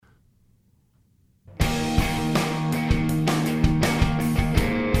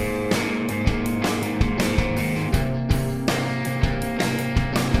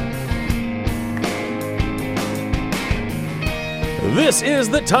This is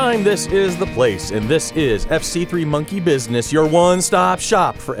the time, this is the place, and this is FC3 Monkey Business, your one-stop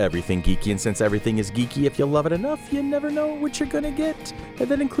shop for everything geeky. And since everything is geeky, if you love it enough, you never know what you're going to get. And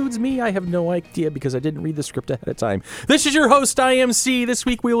that includes me. I have no idea because I didn't read the script ahead of time. This is your host, IMC. This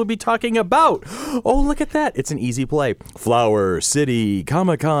week we will be talking about, oh, look at that. It's an easy play. Flower City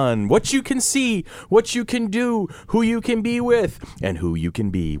Comic-Con. What you can see, what you can do, who you can be with, and who you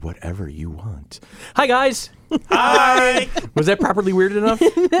can be, whatever you want. Hi, guys. Hi! Was that properly weird enough?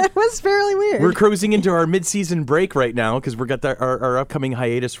 That was fairly weird. We're cruising into our mid-season break right now because we've got our upcoming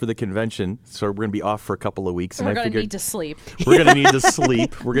hiatus for the convention. So we're going to be off for a couple of weeks. And we're going to need to sleep. We're going to need to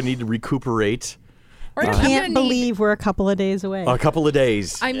sleep. We're going to need to recuperate. I can't believe we're a couple of days away. A couple of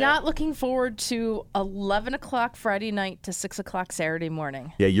days. I'm not looking forward to 11 o'clock Friday night to 6 o'clock Saturday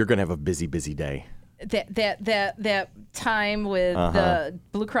morning. Yeah, you're going to have a busy, busy day. That time with the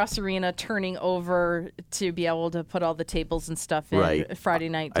Blue Cross Arena turning over to be able to put all the tables and stuff in Friday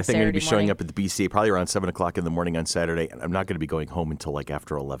night to I think I'm going to be Saturday showing morning. up at the BCA probably around 7 o'clock in the morning on Saturday, and I'm not going to be going home until like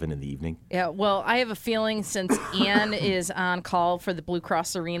after 11 in the evening. Yeah, well, I have a feeling since Ann is on call for the Blue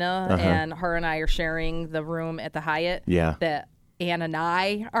Cross Arena and her and I are sharing the room at the Hyatt, that Ann and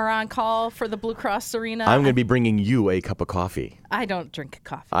I are on call for the Blue Cross Arena. I'm going to be bringing you a cup of coffee. I don't drink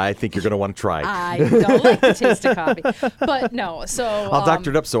coffee. I think you're going to want to try. I don't like the taste of coffee. But no, so... I'll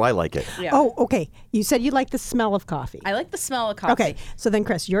doctor it up so I like it. Yeah. Oh, okay. You said you like the smell of coffee. I like the smell of coffee. Okay, so then,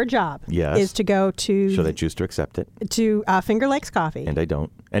 Chris, your job Yes. is to go to... Should I choose to accept it? To Finger Lakes Coffee. And I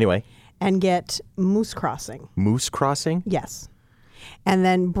don't. Anyway. And get Moose Crossing. Moose Crossing? Yes. And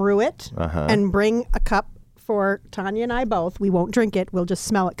then brew it and bring a cup for Tanya and I both. We won't drink it. We'll just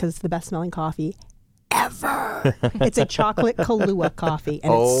smell it because it's the best smelling coffee ever. It's a chocolate Kahlua coffee,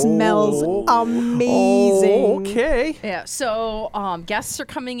 and it smells amazing. Okay. Yeah, so guests are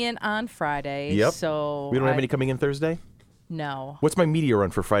coming in on Friday. Yep. So We don't have any coming in Thursday? No. What's my media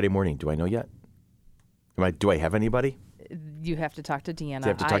run for Friday morning? Do I know yet? Do I have anybody? You have to talk to Deanna. Do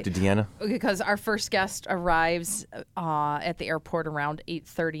you have to talk to Deanna? Because our first guest arrives at the airport around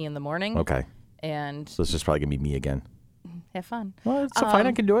 8:30 in the morning. Okay. And So it's just probably going to be me again. have fun. Well, it's fine.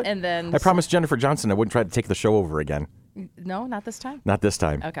 I can do it. And then I promised Jennifer Johnson I wouldn't try to take the show over again. No, not this time. Not this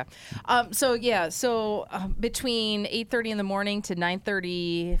time. Okay. So between 8:30 in the morning to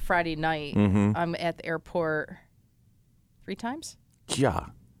 9:30 Friday night, I'm at the airport 3 times. Yeah. At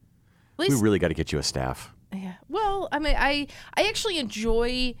least, We really got to get you a staff. yeah. Well, I mean, I actually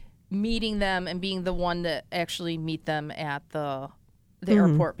enjoy meeting them and being the one to actually meet them at the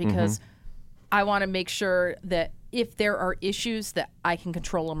airport because I want to make sure that if there are issues that I can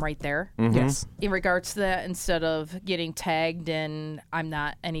control them right there. Yes. In regards to that, instead of getting tagged and I'm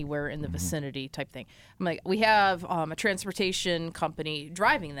not anywhere in the vicinity type thing. I'm like, we have a transportation company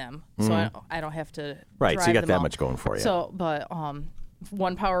driving them, so I don't have to Right. drive So you got them that all. much going for you. So, but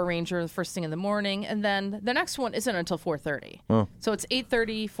one Power Ranger the first thing in the morning, and then the next one isn't until 4:30. So it's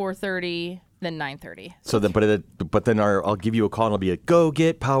 8:30, 4:30, then 9:30. So then, but then I'll give you a call and I'll be like, go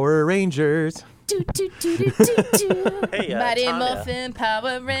get Power Rangers. Do, do, do, do, do, do. Hey, Mighty Tanya. Muffin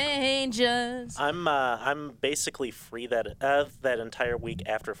Power Rangers. I'm basically free that entire week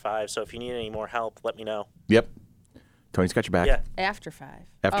after 5. So if you need any more help, let me know. Yep. Tony's got your back. Yeah, After 5.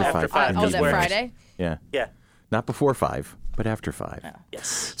 After 5. After 5. Oh, Just that where- Friday? Yeah. yeah, Not before 5, but after 5.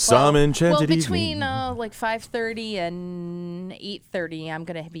 yes. Some enchanted Well, between evening. like 5:30 and 8:30, I'm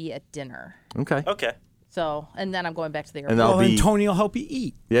going to be at dinner. Okay. Okay. So, and then I'm going back to the airport. And I'll Well, be. and Tony will help you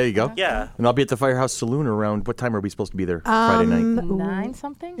eat. There you go. Yeah. And I'll be at the Firehouse Saloon around. What time are we supposed to be there Friday night? 9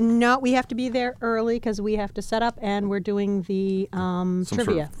 something? No, we have to be there early because we have to set up, and we're doing the Some trivia.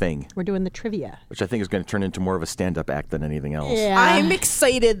 sort of thing, We're doing the trivia. which I think is going to turn into more of a stand-up act than anything else. Yeah. I'm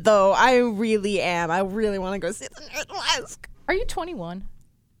excited though. I really am. I really want to go see the Nerdlesque. Are you 21?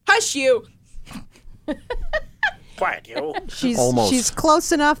 Hush you. Quiet, you. Almost. She's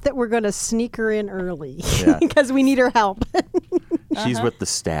close enough that we're going to sneak her in early Yeah. because we need her help. She's with the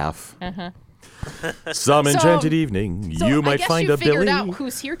staff. Some enchanted evening, So you I might guess find you a figured Billy. out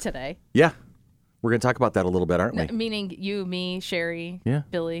who's here today. Yeah. We're going to talk about that a little bit, aren't we? Meaning you, me, Sherry, Yeah.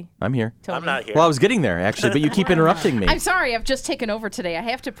 Billy, I'm here. Tony. I'm not here. Well, I was getting there, actually, but you keep interrupting me. I'm sorry, I've just taken over today. I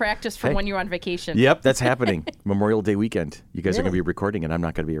have to practice for Hey. when you're on vacation. Yep, that's happening. Memorial Day weekend. You guys are going to be recording, and I'm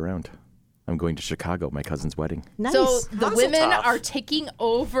not going to be around. I'm going to Chicago, my cousin's wedding. Nice. So the Mazel women tov. are taking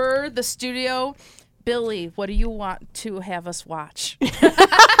over the studio. Billy, what do you want to have us watch?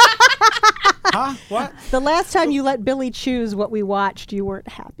 Huh? What? The last time you let Billy choose what we watched, you weren't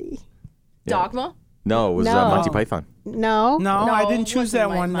happy. Yeah. Dogma? No, it was No. Monty Python. No. No, I didn't it choose wasn't that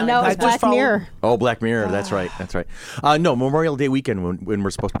my one. mind. No, I it's just Black followed- Mirror. Oh, Black Mirror. That's right. That's right. No, Memorial Day weekend when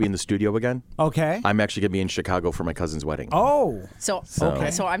we're supposed to be in the studio again. Okay. I'm actually going to be in Chicago for my cousin's wedding. Oh. So Okay.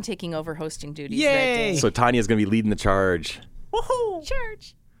 so I'm taking over hosting duties Yay. that day. So Tanya's going to be leading the charge. Woohoo!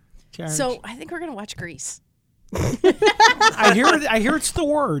 Church. Charge. So I think we're gonna watch Grease. I hear it's the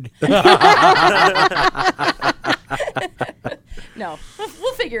word. No,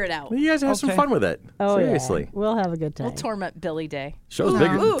 we'll figure it out. You guys have some Okay. fun with it. Oh, yeah. Seriously. We'll have a good time. We'll torment Billy Day. Show's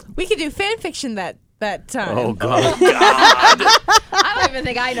bigger. Ooh, we could do fan fiction that time. Oh, God. I don't even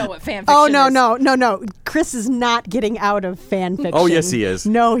think I know what fan fiction Oh, is. no. Chris is not getting out of fan fiction. Oh, yes, he is.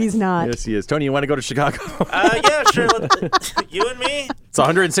 No, he's not. Yes, he is. Tony, you want to go to Chicago? Yeah, sure. You and me. It's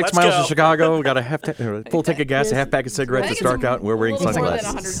 106 Let's miles go. to Chicago. We got a full tank of gas, a half pack of cigarettes, a think Star it's Count, and we're wearing a little more than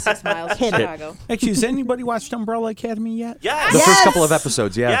sunglasses. 106 miles to Hit it. Chicago. Actually, has anybody watched Umbrella Academy yet? Yes. The first Yes! couple of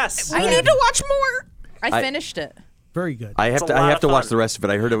episodes, yeah. Yes. I need to watch more. I finished it. Very good. I have It's a to. I lot have of to watch fun. the rest of it.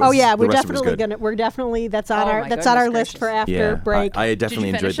 I heard it was. Oh yeah, the we're rest of it was definitely good. gonna. We're definitely that's on Oh, our my that's on our goodness list for gracious. after Yeah, break. I definitely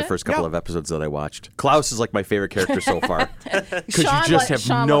you enjoyed finish the it? first couple Yeah. of episodes that I watched. Klaus is like my favorite character so far because you Sean just have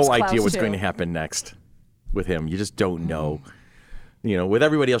Sean no loves idea Klaus, what's too. going to happen next with him. You just don't know. You know, with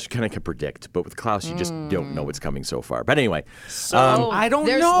everybody else, you kind of can predict, but with Klaus, you just don't know what's coming so far. But anyway, I don't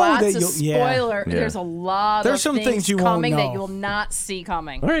there's know lots that of you'll- yeah. spoiler. Yeah. There's a lot There's of some things you won't coming that know. you will not see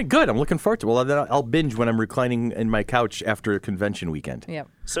coming. all right, good. I'm looking forward to it. Well, then I'll binge when I'm reclining in my couch after a convention weekend. Yep.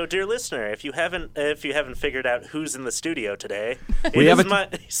 So, dear listener, if you haven't figured out who's in the studio today, We it have is a-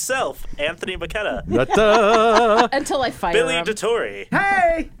 myself, Anthony Bacchetta, Da-da, Until I fire Billy him.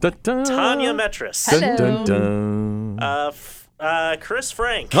 DeTore, da-da, Tanya Metris, dun, Hello. dun, dun. Chris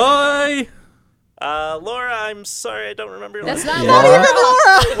Frank, Hi. Laura. I'm sorry, I don't remember your That's last not name.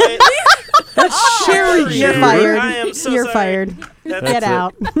 Laura. Wait, That's Sherry. You're Sherry. fired. I am so You're sorry. fired. That's Get it.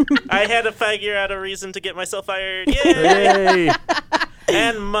 out. I had to figure out a reason to get myself fired. Yay! Hey.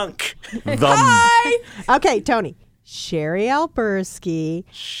 And Monk, Okay, Tony. Sherry Alpersky.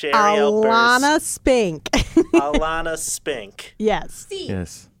 Sherry Alana Spink. Alana Spink. Yes.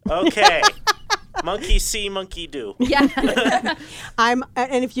 Yes. Okay. Monkey see, monkey do. Yeah.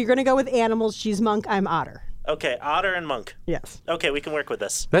 And if you're gonna go with animals, she's monk. I'm otter. Okay, Otter and Monk. Yes. Okay, we can work with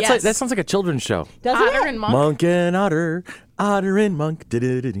this. That's like, Yes. that sounds like a children's show. Doesn't Otter it? and Monk. Monk and Otter, Otter and Monk.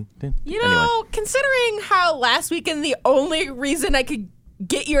 Du-du-du-du-du. You know, considering how last weekend the only reason I could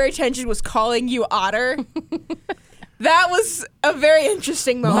get your attention was calling you Otter, that was a very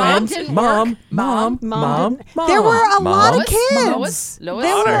interesting Mom moment. didn't Mom, work. mom, mom, mom. There were a lot of Lois? kids. Lois? Lois?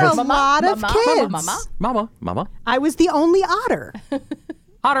 There were a Mama? lot of Mama? kids. Mama? Mama. I was the only otter.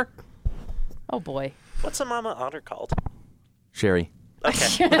 Otter. Oh boy. What's a mama otter called? Sherry.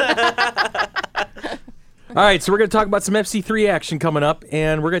 Okay. All right, so we're going to talk about some FC3 action coming up,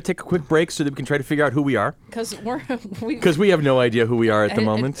 and we're going to take a quick break so that we can try to figure out who we are, Because we because we have no idea who we are at the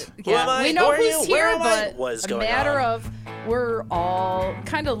moment. Who am I? We know Who are who's you? Where here, am I? but What's a going matter on? of we're all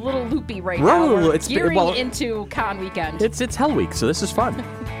kind of a little loopy right We're now. a little- We're it's- gearing well- into con weekend. It's Hell Week, so this is fun.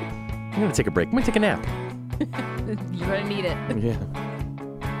 I'm going to take a break. I'm going to take a nap. You're gonna need it. Yeah.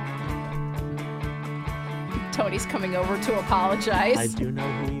 Tony's coming over to apologize. I do know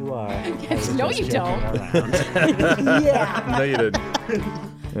who you are. No, you don't. Yeah. No, you didn't.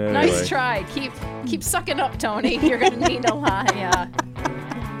 Nice Anyway. try. Keep sucking up, Tony. You're gonna need a lot. Yeah.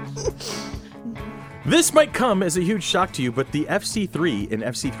 This might come as a huge shock to you, but the FC3 in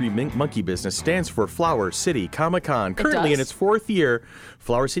FC3 Monkey Business stands for Flower City Comic Con. Currently does. in its 4th year,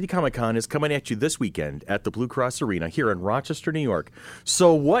 Flower City Comic Con is coming at you this weekend at the Blue Cross Arena here in Rochester, New York.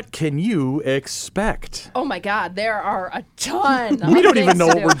 So what can you expect? Oh my God, there are a ton. We of don't even things know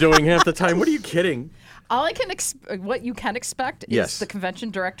to what do. we're doing half the time. What are you kidding? All I can what you can expect is Yes. the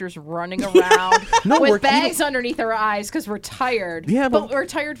convention directors running around No, we're- with bags underneath our eyes because we're tired. Yeah, but- we're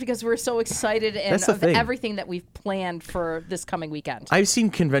tired because we're so excited and That's the of thing. everything that we've planned for this coming weekend. I've seen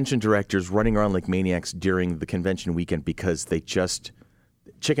convention directors running around like maniacs during the convention weekend because they just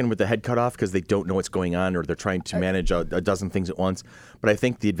chicken with the head cut off because they don't know what's going on or they're trying to manage a dozen things at once. But I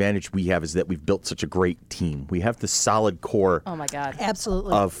think the advantage we have is that we've built such a great team. We have the solid core Oh my God.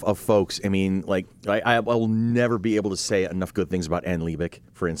 Absolutely. of folks. I mean, like, I will never be able to say enough good things about Ann Liebig,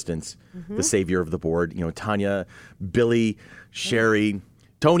 for instance, the savior of the board. You know, Tanya, Billy, Sherry,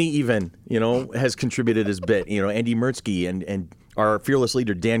 Tony even, you know, has contributed his bit. You know, Andy Mertzke and our fearless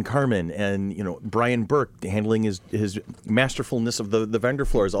leader, Dan Carmen, and, you know, Brian Burke handling his masterfulness of the vendor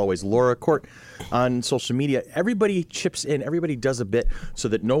floor as always. Laura Court on social media. Everybody chips in. Everybody does a bit so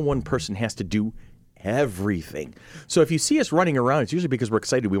that no one person has to do everything. So if you see us running around, it's usually because we're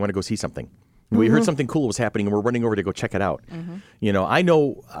excited. We want to go see something. We heard something cool was happening, and we're running over to go check it out. You know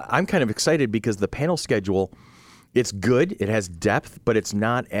I'm kind of excited because the panel schedule It's good. It has depth, but it's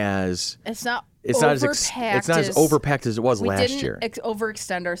not as It's it's not as overpacked as it was last year. We didn't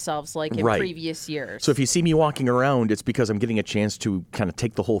overextend ourselves like in Right. previous years. So if you see me walking around, it's because I'm getting a chance to kind of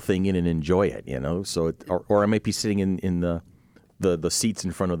take the whole thing in and enjoy it, you know. So or I might be sitting in the seats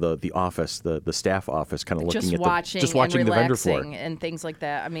in front of the office, the staff office, kind of looking just at watching the vendor floor, and things like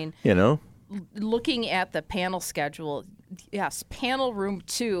that. I mean, you know. looking at the panel schedule, yes, panel room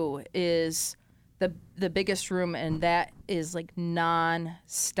 2 is the biggest room, and that is like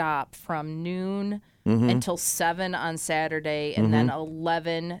non-stop from noon until 7 on Saturday, and then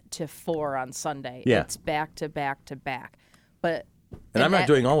 11 to 4 on Sunday. Yeah. It's back to back to back. But And I'm not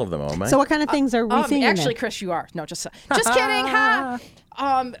doing all of them, am I? So what kind of things are we seeing? actually, Chris, you are. No, just kidding. Ha.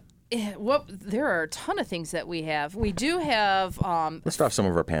 There are a ton of things that we have. We do have Let's start off some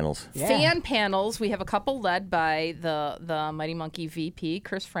of our panels. fan panels. We have a couple led by the Mighty Monkey VP,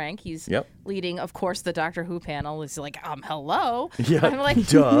 Chris Frank. He's Yep. leading, of course, the Doctor Who panel. He's like, hello. Yeah, I'm like,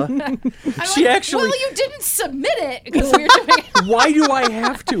 duh. She actually. well, you didn't submit it because we were doing it. Why do I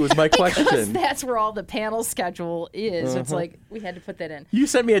have to? Is my Because question. that's where all the panel schedule is. It's like we had to put that in. You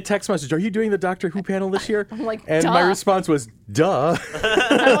sent me a text message. Are you doing the Doctor Who panel this year? I'm like, and my duh. response was, duh.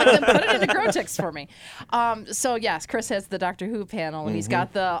 I'm like, then put it in the Grotix for me. So yes, Chris has the Doctor Who panel, and he's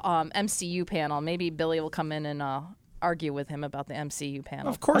got the MCU panel. Maybe Billy will come in and argue with him about the MCU panel.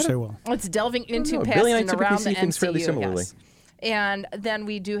 Of course I will. It's delving into know. past Billy and I and typically around see the things MCU. fairly similarly. Yes. And then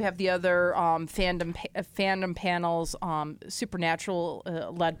we do have the other fandom panels,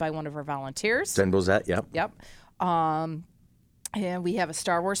 Supernatural, led by one of our volunteers. Zen Bozette, yep. Yep. And we have a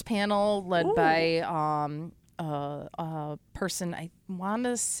Star Wars panel led by a person, I want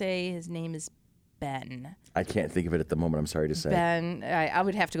to say his name is Ben. I can't think of it at the moment, I'm sorry to say. Ben, I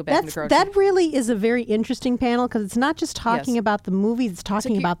would have to go back That's, and that really is a very interesting panel because it's not just talking Yes. about the movies; it's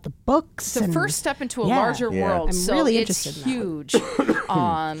talking about the books. It's the and- first step into a Yeah. larger Yeah. world. I'm so really it's interested in that huge.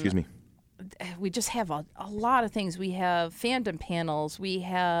 Excuse me. We just have a lot of things. We have fandom panels. We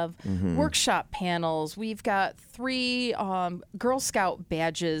have workshop panels. We've got 3 Girl Scout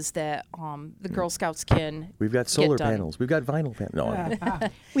badges that the Girl Scouts can. We've got solar done. panels. We've got vinyl panels. No.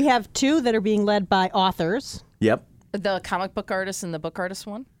 We have 2 that are being led by authors. Yep. The comic book artist and the book artist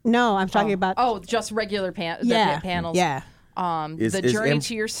one. No, I'm talking about. Just regular panels. Yeah. Is Journey Em-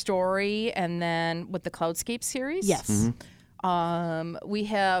 to Your Story, and then with the Cloudscape series. Yes. We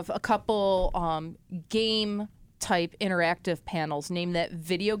have a couple game type interactive panels. Name that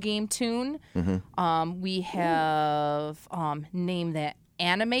video game tune. We have name that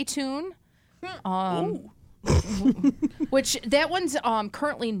anime tune. Which that one's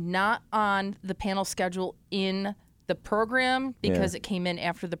currently not on the panel schedule in the program because it came in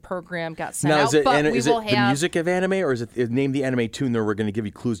after the program got sent Now, out. is it, but is we it will the have music of anime, or is it name the anime tune that we're going to give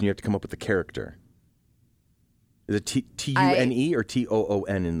you clues and you have to come up with the character? Is it T-U-N-E or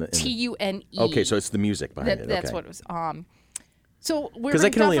T-O-O-N in the... TUNE. Okay, so it's the music behind it. That's okay. what it was. So we're Because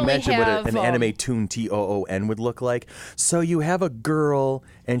I can only definitely imagine have, what an anime tune T-O-O-N would look like. So you have a girl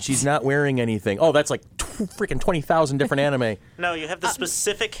and she's not wearing anything. Oh, that's like freaking 20,000 different anime. No, you have the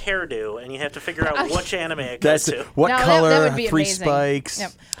specific hairdo, and you have to figure out which anime it goes That's to. what Now, color? that would be 3 amazing. spikes.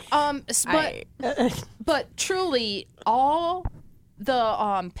 Yep. But truly, all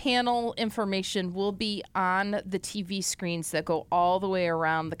the panel information will be on the TV screens that go all the way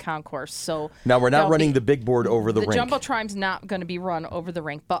around the concourse. So Now we're not there'll running be- the big board over the The rink. Jumbotrime's not going to be run over the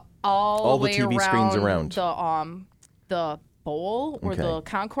rink, but all All the the way TV screens around. the bowl or Okay. the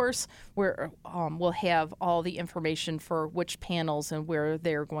concourse, where we'll have all the information for which panels and where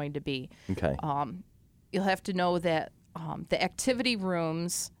they're going to be. Okay. You'll have to know that the activity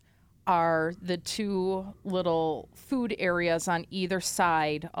rooms are the 2 little food areas on either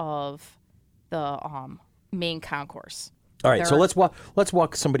side of the main concourse. All right, so There- let's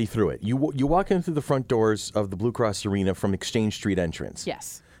walk somebody through it. You walk in through the front doors of the Blue Cross Arena from Exchange Street entrance.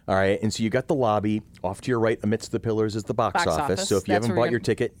 Yes. All right, and so you got the lobby. Off to your right, amidst the pillars, is the box office. So if you That's haven't where bought you're your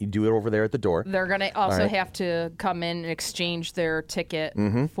ticket, you do it over there at the door. They're going to also right. have to come in and exchange their ticket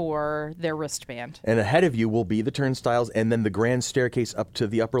for their wristband. And ahead of you will be the turnstiles and then the grand staircase up to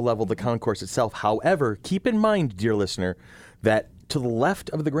the upper level of the concourse itself. However, keep in mind, dear listener, that to the left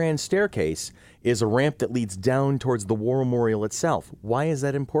of the grand staircase is a ramp that leads down towards the War Memorial itself. Why is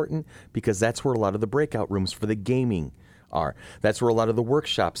that important? Because that's where a lot of the breakout rooms for the gaming are. That's where a lot of the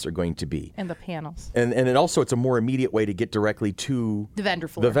workshops are going to be. And the panels. And it also, it's a more immediate way to get directly to The vendor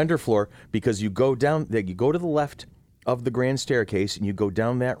floor. The vendor floor, because you go down, you go to the left of the grand staircase and you go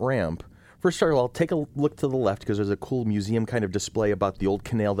down that ramp. First of all, take a look to the left because there's a cool museum kind of display about the old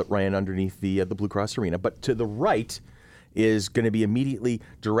canal that ran underneath the Blue Cross Arena. But to the right is going to be immediately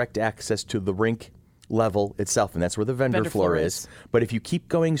direct access to the rink level itself, and that's where the vendor floor is. But if you keep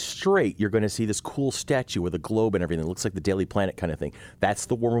going straight, you're going to see this cool statue with a globe and everything. It looks like the Daily Planet kind of thing. That's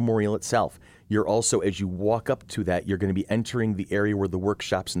the War Memorial itself. You're also, as you walk up to that, you're going to be entering the area where the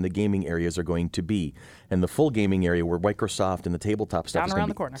workshops and the gaming areas are going to be. And the full gaming area where Microsoft and the tabletop stuff is going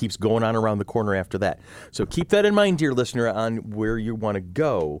to be, keeps going on around the corner after that. So keep that in mind, dear listener, on where you want to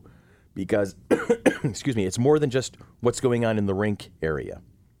go, because, excuse me, it's more than just what's going on in the rink area.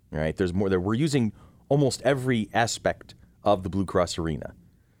 All right, there's more there. We're using almost every aspect of the Blue Cross Arena.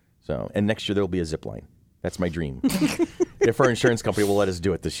 So, and next year there'll be a zip line. That's my dream. If our insurance company will let us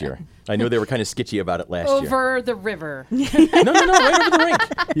do it this year. I know they were kind of sketchy about it last year. Over the river. No, right over the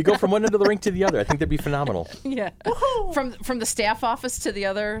rink. You go from one end of the rink to the other. I think that'd be phenomenal. Yeah. From the staff office to the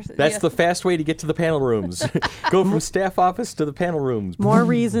other. That's the fast way to get to the panel rooms. Go from staff office to the panel rooms. More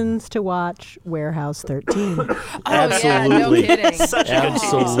reasons to watch Warehouse 13. Absolutely. Yeah, no kidding. Such a good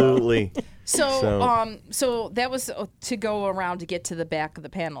TV. Absolutely. So that was to go around to get to the back of the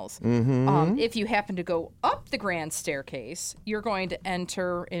panels. Mm-hmm. If you happen to go up the grand staircase, you're going to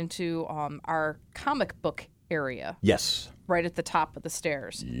enter into our comic book area. Yes. Right at the top of the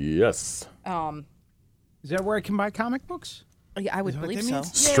stairs. Yes. Is that where I can buy comic books? Yeah, I would that what believe that so.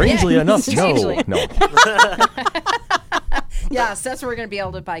 means? Strangely enough, Strangely. no. Yes, that's where we're going to be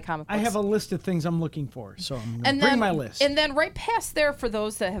able to buy comic books. I have a list of things I'm looking for, so I'm going And to bring then, my list. And then right past there, for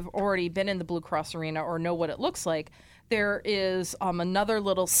those that have already been in the Blue Cross Arena or know what it looks like, there is another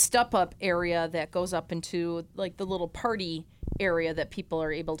little step-up area that goes up into like the little party area that people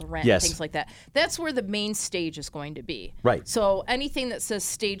are able to rent Yes. and things like that. That's where the main stage is going to be. Right. So anything that says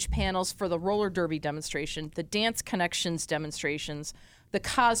stage panels for the roller derby demonstration, the dance connections demonstrations, the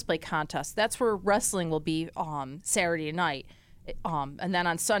cosplay contest, that's where wrestling will be Saturday night. And then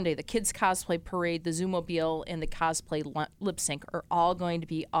on Sunday, the kids' cosplay parade, the Zoomobile, and the cosplay lip sync are all going to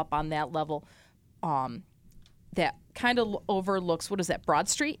be up on that level. That kind of overlooks, what is that, Broad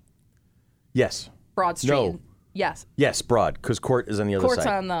Street? Yes. Broad Street. No. Yes. Yes, Broad, because Court is on the other Court's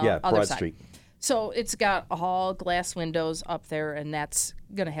side. on the yeah, other Broad side. Street. So it's got all glass windows up there, and that's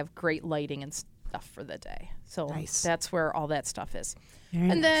going to have great lighting and stuff for the day. So Nice. that's where all that stuff is. Very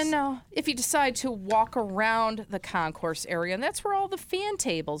And nice. then if you decide to walk around the concourse area, and that's where all the fan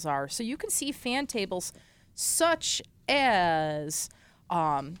tables are. So you can see fan tables such as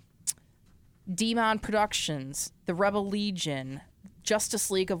Demon Productions, the Rebel Legion,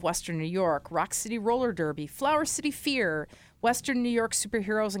 Justice League of Western New York, Rock City Roller Derby, Flower City Fear, Western New York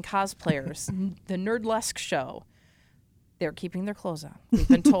Superheroes and Cosplayers, the Nerdlesque Show. They're keeping their clothes on. We've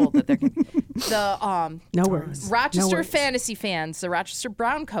been told that they're the No worries. Rochester No worries. Fantasy Fans, the Rochester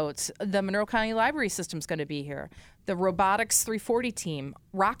Browncoats, the Monroe County Library System's going to be here. The Robotics 340 team,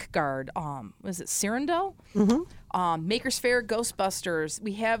 Rock Guard, was it Cyrandel? Mm-hmm. Makers Fair, Ghostbusters.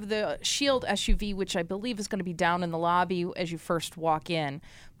 We have the Shield SUV, which I believe is going to be down in the lobby as you first walk in.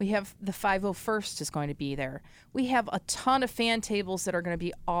 We have the 501st is going to be there. We have a ton of fan tables that are going to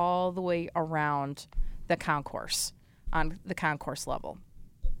be all the way around the concourse, on the concourse level.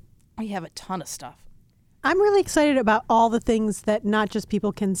 We have a ton of stuff. I'm really excited about all the things that not just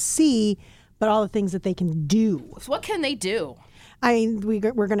people can see, but all the things that they can do. So what can they do? I mean,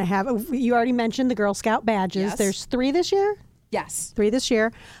 we're going to have, you already mentioned the Girl Scout badges. Yes. There's 3 this year? Yes. 3 this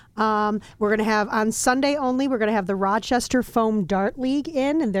year. We're going to have, on Sunday only, we're going to have the Rochester Foam Dart League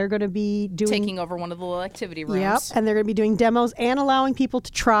in, and they're going to be doing... Taking over one of the little activity rooms. Yep, and they're going to be doing demos and allowing people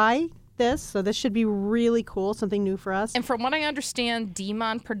to try this. So this should be really cool, something new for us. And from what I understand,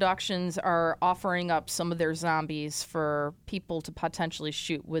 Demon Productions are offering up some of their zombies for people to potentially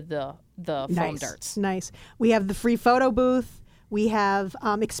shoot with the foam darts. Nice. We have the free photo booth. We have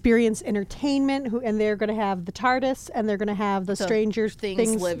Experience Entertainment, and they're going to have the TARDIS, and they're going to have the Stranger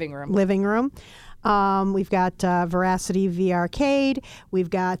Things living room. We've got Veracity VR-Cade. We've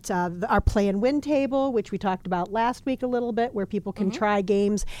got our Play and Win table, which we talked about last week a little bit, where people can try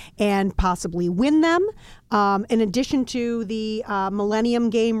games and possibly win them. In addition to the Millennium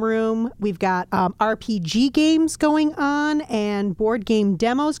Game Room, we've got RPG games going on and board game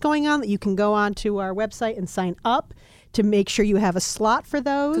demos going on that you can go on to our website and sign up to make sure you have a slot for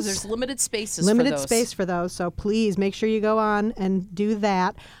those. Because there's limited spaces Limited for those. space for those. So please make sure you go on and do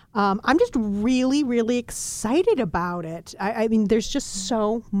that. I'm just really, really excited about it. I mean, there's just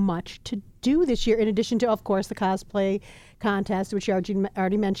so much to do this year, in addition to, of course, the cosplay contest, which you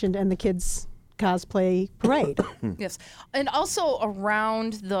already mentioned, and the kids' cosplay parade. Yes. And also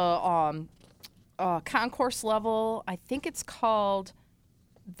around the concourse level, I think it's called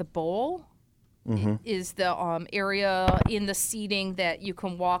the Bowl. Is the area in the seating that you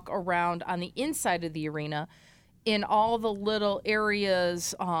can walk around on the inside of the arena. In all the little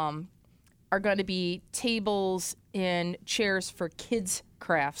areas are going to be tables and chairs for kids'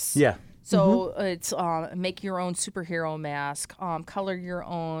 crafts. Yeah. So it's make your own superhero mask, color your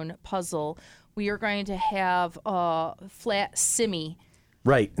own puzzle. We are going to have a flat simmy.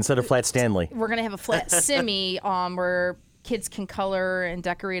 Right. Instead of flat Stanley. We're going to have a flat simmy where kids can color and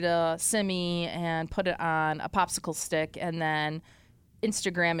decorate a simmy and put it on a popsicle stick and then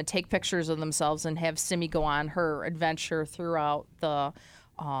Instagram and take pictures of themselves and have Simmy go on her adventure throughout the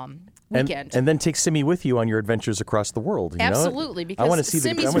weekend. And then take Simmy with you on your adventures across the world. You Absolutely, know? because I want to see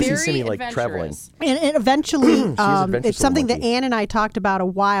Simmy's Simmy very like traveling. adventurous. And eventually, adventurous it's something little that monkey. Ann and I talked about a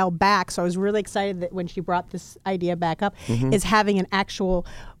while back. So I was really excited that when she brought this idea back up, Mm-hmm. is having an actual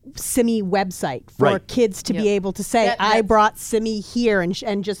Simmy website for Right. kids to be Yep. able to say, I That's- brought Simmy here,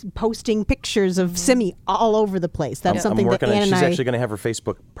 and just posting pictures of Simmy all over the place. That's something I'm that working on Ann it. and She's I... actually going to have her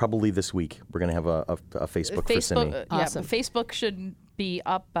Facebook probably this week. We're going to have a Facebook for Simmy. Facebook, Awesome. Facebook should be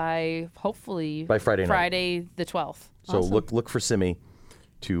up by hopefully By Friday night. Friday the 12th. So look for Simmy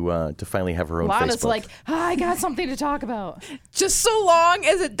to finally have her own Lana's Facebook. like, I got something to talk about. Just so long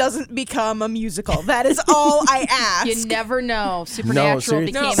as it doesn't become a musical. That is all I ask. You never know. Supernatural seriously.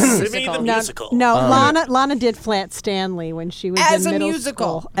 became No. a Simmy musical. the musical. No, Lana did Flat Stanley when she was As in a middle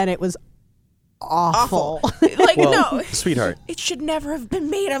musical. school, and it was awful. Like, well, no. sweetheart, It should never have been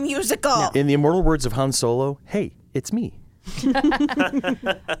made a musical. in the immortal words of Han Solo, hey, it's me.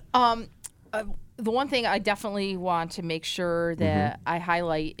 The one thing I definitely want to make sure that I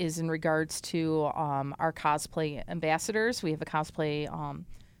highlight is in regards to our cosplay ambassadors. We have a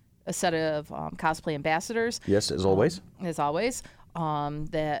set of cosplay ambassadors. Yes, as always. As always,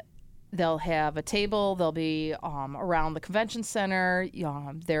 that they'll have a table. They'll be around the convention center.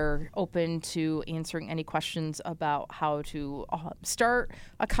 They're open to answering any questions about how to start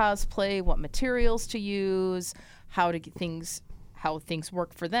a cosplay, what materials to use, how things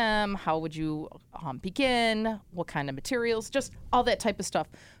work for them, how would you begin, what kind of materials, just all that type of stuff.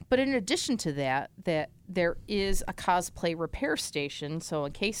 But in addition to that there is a cosplay repair station. So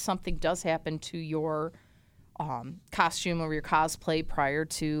in case something does happen to your costume or your cosplay prior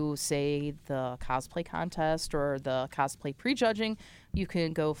to, say, the cosplay contest or the cosplay prejudging, you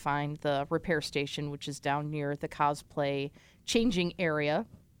can go find the repair station, which is down near the cosplay changing area,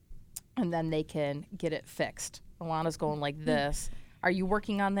 and then they can get it fixed. Alana's going like this. Are you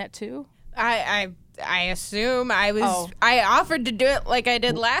working on that too? I assume I was. Oh. I offered to do it like I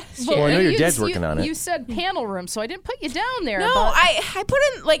did last year. Well, I know your you- dad's you- working on it. You said panel room, so I didn't put you down there. No, but- I put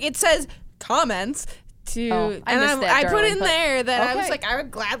in like it says comments to, Oh, I and missed that, I put darling, in but- there that I was Okay. like I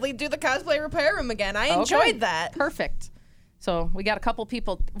would gladly do the cosplay repair room again. I Okay. enjoyed that. Perfect. So we got a couple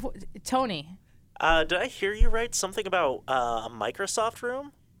people. Tony. Did I hear you right? Something about a Microsoft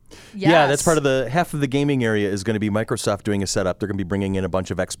room? Yeah, that's Yes. part of the half of the gaming area is going to be Microsoft doing a setup. They're going to be bringing in a bunch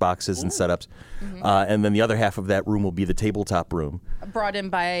of Xboxes and setups, and then the other half of that room will be the tabletop room. brought in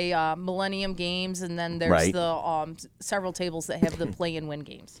by Millennium Games, and then there's Right. the several tables that have the play and win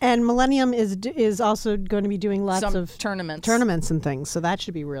games. And Millennium is also going to be doing lots Some of tournaments. and things, so that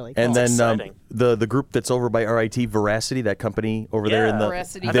should be really cool. And then exciting. the group that's over by RIT, Veracity, that company over there in the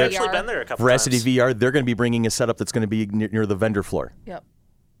Veracity I've VR. actually been there a couple Veracity times. VR, they're going to be bringing a setup that's going to be near the vendor floor. Yep.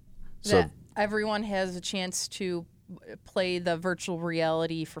 So That everyone has a chance to play the virtual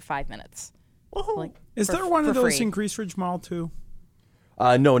reality for 5 minutes. Like, Is for- there one for of those free. in Grease Ridge Mall too?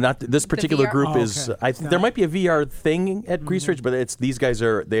 no, not this particular VR? group Oh, is. okay. There might be a VR thing at Grease Ridge, but it's these guys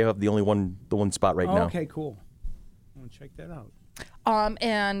they have the one spot right now. Okay, cool. I'm gonna check that out.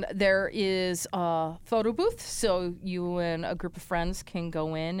 And there is a photo booth, so you and a group of friends can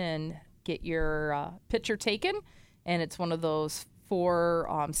go in and get your picture taken. And it's one of those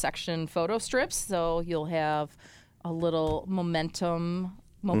 4 section photo strips, so you'll have a little memento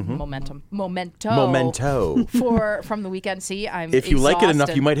from the weekend. See, I'm If you like it enough,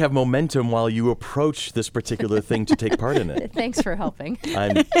 exhausted. you might have momentum while you approach this particular thing to take part in it. Thanks for helping.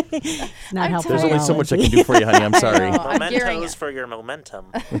 Not I'm helpful There's at only all, so much I is can do for you, honey. I'm sorry. know. I'm gearing- Mementos for your momentum.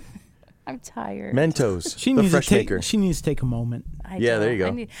 I'm tired. Mentos, She the needs fresh to take. maker. She needs to take a moment. I Yeah, there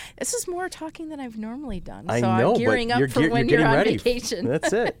don't. you go. This is more talking than I've normally done. I so know, I'm gearing but up you're, for when you're getting on ready. vacation.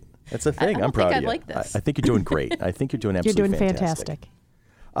 That's it. That's the thing. don't I'm proud think of I'd you. like this. I think you're doing great. I think you're doing You're absolutely doing fantastic.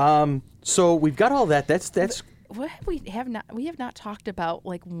 fantastic. So we've got all that. That's What we have not talked about,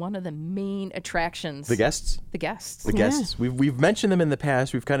 like one of the main attractions. the guests. The guests. The guests. We've mentioned them in the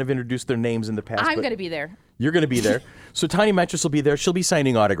past. We've kind of introduced their names in the past. I'm but going to be there. You're going to be there. So Tiny Mattress will be there. She'll be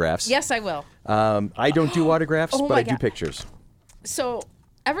signing autographs. Yes, I will. I don't do autographs, Oh but my I do God. pictures. So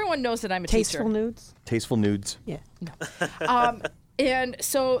everyone knows that I'm a Tasteful teacher. nudes. Tasteful nudes. Yeah. And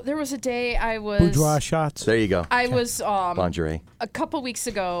so there was a day I was Boudoir shots. There you go. I was Lingerie. a couple weeks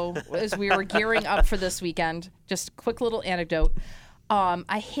ago as we were gearing up for this weekend. Just a quick little anecdote.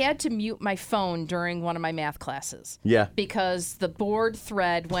 I had to mute my phone during one of my math classes. Yeah. Because the board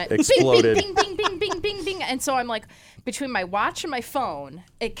thread went Exploded. bing, bing, bing, bing, bing, bing, bing. And so I'm like, between my watch and my phone,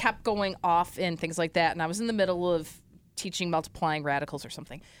 it kept going off and things like that. And I was in the middle of teaching multiplying radicals or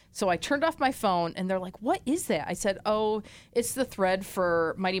something. So I turned off my phone and they're like, what is that? I said, oh, it's the thread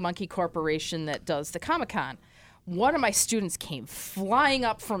for Mighty Monkey Corporation that does the Comic-Con. One of my students came flying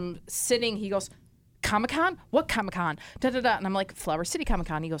up from sitting. He goes, Comic-Con? What Comic-Con? Da-da-da. And I'm like, Flower City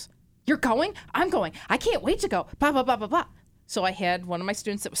Comic-Con. He goes, you're going? I'm going. I can't wait to go. Blah, blah, blah, blah, blah. So I had one of my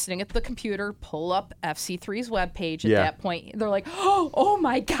students that was sitting at the computer pull up FC3's webpage at that point. They're like, oh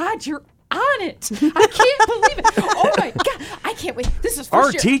my God, you're on it. I can't believe it. Oh my God. I can't wait. This is Our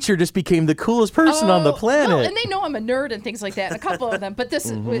first year. teacher just became the coolest person on the planet. Well, and they know I'm a nerd and things like that. A couple of them. But this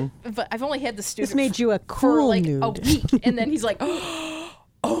is, but I've only had the student This made you a for cool like a nude. week. And then he's like,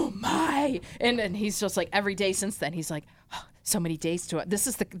 oh my. And then he's just like, every day since then, he's like, so many days to it. This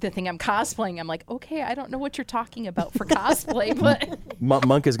is the thing I'm cosplaying. I'm like, okay, I don't know what you're talking about for cosplay, but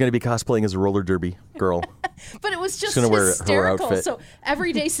Monk is going to be cosplaying as a roller derby girl. but it was just gonna wear her hysterical. outfit. So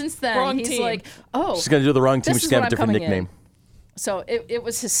every day since then, Wrong he's team. like, oh, She's going to do the wrong team. this She's is going to when have a I'm different coming in. nickname. So it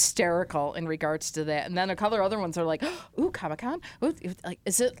was hysterical in regards to that. And then a couple of other ones are like, ooh, Comic-Con? Ooh, like,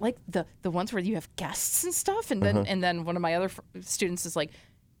 is it like the ones where you have guests and stuff? And then and then one of my other students is like,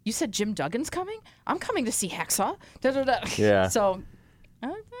 you said Jim Duggan's coming? I'm coming to see Hacksaw. Da, da, da. Yeah. So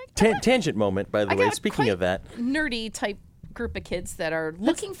Tangent moment, by the I way. got a Speaking of quite that. nerdy type group of kids that are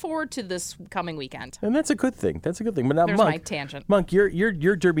looking forward to this coming weekend. And that's a good thing. That's a good thing. But now, There's Monk, my tangent. Monk,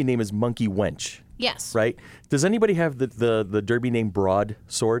 your derby name is Monkey Wench, Yes. right? Does anybody have the derby name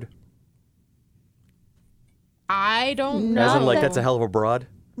Broadsword? I don't know. As in, like, that's a hell of a broad?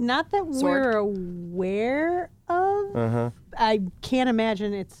 Not that we're aware of. I can't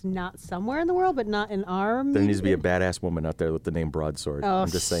imagine it's not somewhere in the world, but not in our. There needs to be a badass woman out there with the name Broadsword. Oh. I'm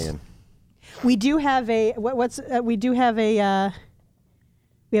just saying. We do have a we do have a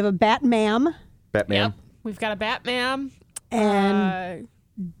we have a Batman Batman. Yep. We've got a Batman and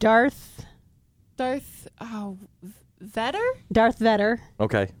Darth Vader.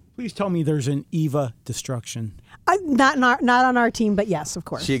 Okay. Please tell me there's an Eva Destruction. Not on our team, but yes, of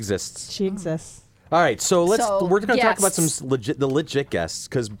course She exists. she exists. All right, so we're going to talk about guests. some legit guests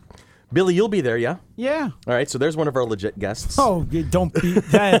because Billy, you'll be there, yeah? Yeah. All right, so there's one of our legit guests. Oh, don't be.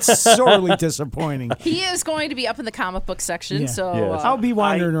 That's sorely disappointing. He is going to be up in the comic book section, Yeah. so Yes. I'll be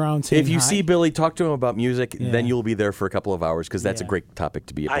wandering around saying If you hi. see Billy, talk to him about music, Yeah. then you'll be there for a couple of hours because that's a Yeah. great topic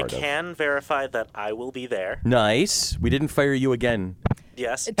to be a I part of. can verify that I will be there. Nice. We didn't fire you again.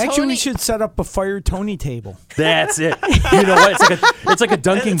 Yes. Actually, Tony- we should set up a Fire Tony table. That's it. You know what? It's like a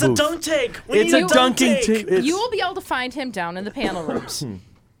dunking It's a booth. dunk tank. We It's need a dunking tank. tank. you will be able to find him down in the panel rooms.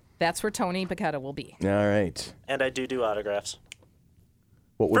 That's where Tony Bacchetta will be. All right. And I do autographs.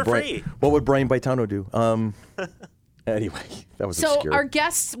 What would For Brian? free. What would Brian Baitano do? Anyway, that was So obscure. our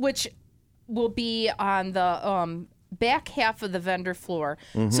guests, which will be on the back half of the vendor floor.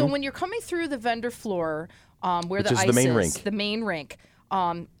 So when you're coming through the vendor floor, where Which the is ice the main is, rink. the main rink.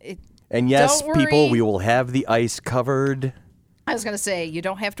 And yes, Don't people, worry. we will have the ice covered. I was going to say, you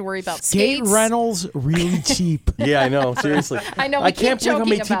don't have to worry about Skate skates. rentals really cheap. Yeah, I know. Seriously, I know, we I can't keep believe how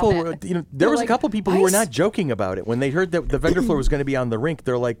many joking people. about that. There was like, a couple people who were ice? not joking about it when they heard that the vendor floor was going to be on the rink.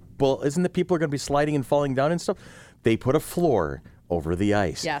 They're like, "Well, isn't it people are going to be sliding and falling down and stuff?" They put a floor over the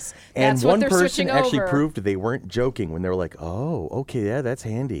ice. Yes, and that's what one they're person switching actually over. proved they weren't joking when they were like, "Oh, okay, yeah, that's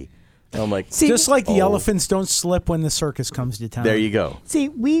handy." And I'm like, See, Just like the Oh. elephants don't slip when the circus comes to town. there you go. See,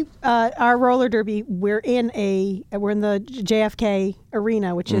 we our roller derby. We're in the JFK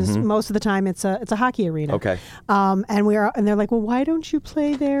arena, which is most of the time it's a hockey arena. Okay. And they're like, well, why don't you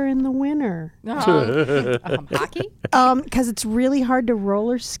play there in the winter? Hockey? Because it's really hard to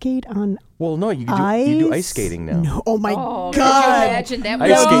roller skate on Well, no, you do ice ice skating now. No, oh my Oh, could you god. imagine that? Ice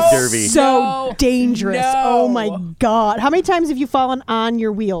would skate be derby. So No. dangerous. No. Oh my god. How many times have you fallen on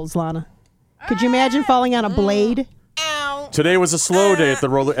your wheels, Lana? Could you imagine falling on a blade? Ow. Today was a slow day at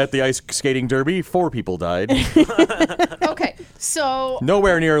the ice skating derby. 4 people died. Okay, so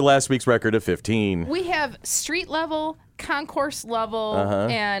Nowhere near last week's record of 15. we have street level, concourse level,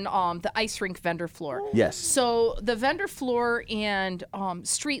 and the ice rink vendor floor. Yes. So the vendor floor and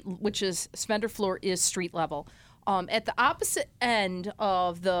street, which is vendor floor, is street level. At the opposite end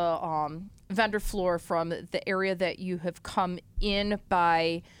of the vendor floor from the area that you have come in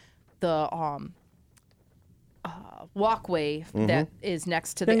by the walkway that is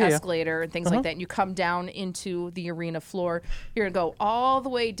next to the escalator and things like that. And you come down into the arena floor. You're going to go all the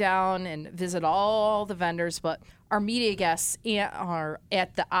way down and visit all the vendors. But our media guests are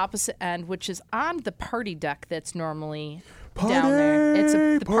at the opposite end, which is on the party deck that's normally down there. It's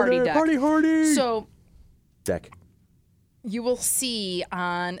the party deck. Party. So Deck. you will see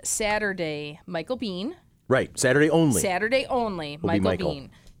on Saturday Michael Biehn. Right. Saturday only. Saturday only, Michael Biehn.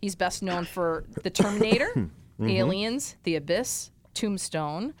 He's best known for The Terminator, Aliens, The Abyss,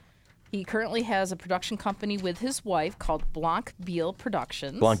 Tombstone. He currently has a production company with his wife called Blanc Beal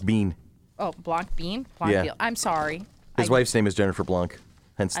Productions. Blanc Bean. Oh, Blanc Bean? Blanc Beal. I'm sorry. His wife's name is Jennifer Blanc,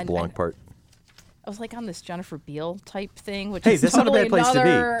 hence the Blanc part. I was like on this Jennifer Beal type thing, which Hey, is that's not a totally bad place to be.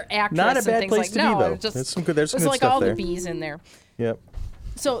 another actress Not a and bad things place like to be, no, though. it just, There's some good- there's some it's good like stuff all there. the bees in there. Yep.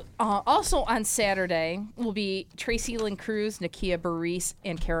 So also on Saturday will be Tracy Lynn Cruz, Nakia Burris,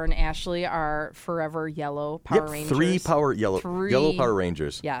 and Karen Ashley, our Forever Yellow Power Rangers. 3 yellow Three- Power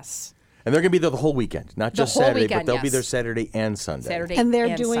Rangers. Yes. And they're going to be there the whole weekend, not just whole Saturday, weekend, but they'll be yes. there Saturday and Sunday. Saturday And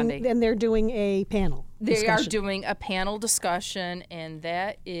they're Sunday. doing a panel. They are discussion. doing a panel discussion, and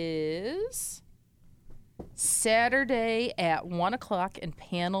that is Saturday at 1 o'clock in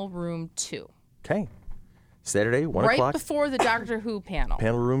panel room 2. Okay. Saturday, 1 Right o'clock, before the Doctor Who panel.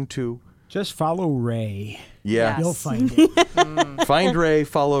 panel room 2. Just follow Ray. Yeah. Yes. You'll find it. Find Ray,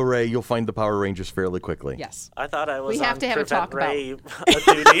 follow Ray. You'll find the Power Rangers fairly quickly. Yes. I thought I was We have on to have a Prevent talk about- Ray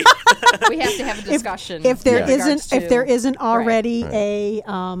duty. We have to have a discussion. If there Yeah. in regards isn't if there to- isn't already a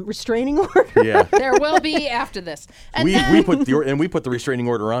restraining order. Yeah. There will be after this. And we then put the restraining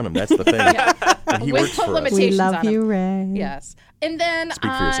order on him. That's the thing. And he we works put for us. limitations We love on him. you, Ray. Yes. And then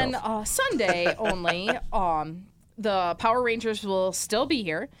Speak for on yourself. Sunday only, the Power Rangers will still be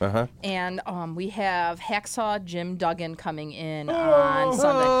here. Uh-huh. And we have Hacksaw Jim Duggan coming in on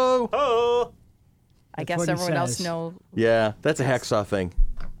Sunday. Oh, I guess what he everyone else says. know. Yeah, that's a hacksaw thing.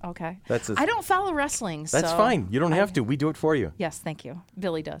 Okay. That's a- I don't follow wrestling, so. That's fine. You don't have to. We do it for you. Yes, thank you.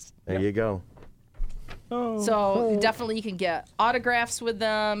 Billy does. There you go. So definitely you can get autographs with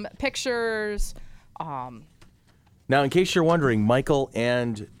them, pictures. Now, in case you're wondering, Michael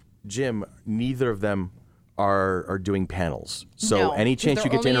and Jim, neither of them are doing panels. So No, any chance they're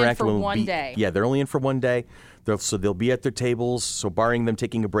you get to only in interact for with them, one day. Yeah, they're only in for one day. So they'll be at their tables. So barring them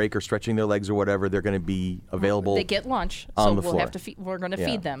taking a break or stretching their legs or whatever, they're going to be available. They get lunch, so on the we'll floor. have to feed. We're going to Yeah.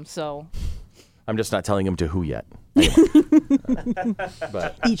 feed them. So I'm just not telling them to who yet. Anyway.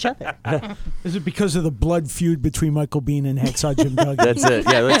 But Each other. Is it because of the blood feud between Michael Biehn and Hacksaw Jim Duggan? that's it.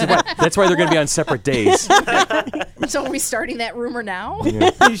 Yeah, that's why they're going to be on separate days. so are we starting that rumor now?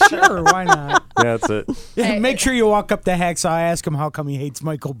 Sure, why not? That's it. Make sure you walk up to Hacksaw, ask him how come he hates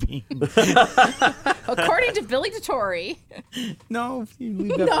Michael Biehn. According to Billy DeTore. No, you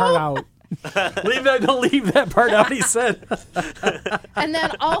leave that part out. Don't leave that part out, he said. And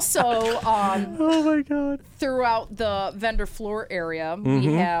then also, Oh, my God. throughout the vendor floor area, we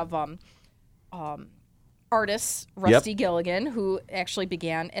have artist Rusty Gilligan, who actually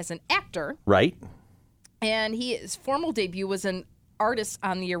began as an actor, Right? and his formal debut was an artist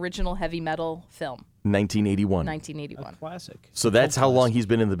on the original heavy metal film, 1981. 1981. Classic. So that's how long he's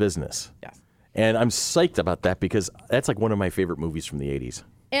been in the business. Yes. And I'm psyched about that because that's like one of my favorite movies from the 80s.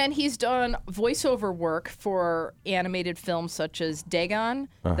 And he's done voiceover work for animated films such as Dagon,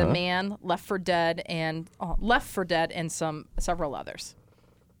 The Man, Left 4 Dead, and several others.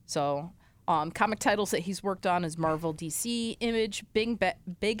 So, comic titles that he's worked on is Marvel, DC, Image, Big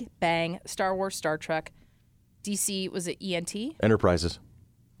Bang, Star Wars, Star Trek. DC was it ENT? Enterprises.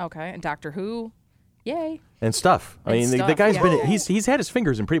 Okay, and Doctor Who. Yay! And stuff. I And mean, the stuff, guy's yeah. been he's had his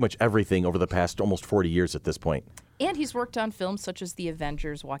fingers in pretty much everything over the past almost 40 years at this point. And he's worked on films such as The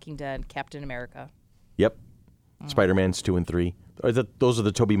Avengers, Walking Dead, Captain America. Yep. Spider-Man's 2 and 3. Those are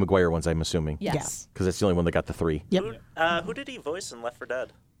the Tobey Maguire ones, I'm assuming. Yes. Because that's the only one that got the 3. Yep. who did he voice in Left 4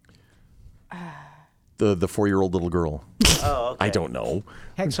 Dead? The 4-year-old little girl. Oh, okay. I don't know.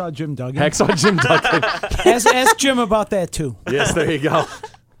 Hacksaw Jim Duggan. Hacksaw Jim Duggan. Ask Jim about that, too. Yes, there you go.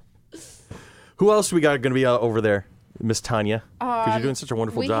 Who else we got going to be over there? Miss Tanya. Because you're doing such a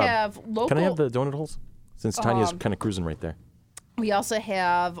wonderful we job. have local. Can I have the donut holes? Since Tanya's kind of cruising right there. We also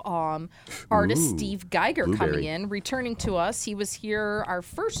have artist Ooh, Steve Geiger coming blueberry. in, returning to us. He was here our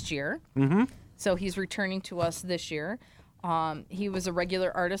first year, so he's returning to us this year. He was a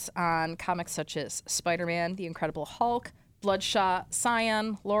regular artist on comics such as Spider-Man, The Incredible Hulk, Bloodshot,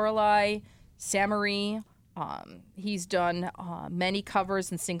 Scion, Lorelei, Samurai. He's done many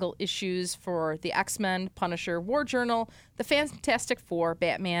covers and single issues for the X-Men, Punisher, War Journal, the Fantastic Four,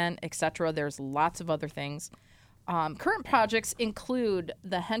 Batman, etc. There's lots of other things. Current projects include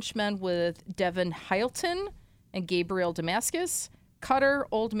The Henchman with Devin Hylton, and Gabriel Damascus. Cutter,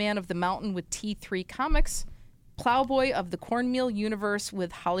 Old Man of the Mountain with T3 Comics. Plowboy of the Cornmeal Universe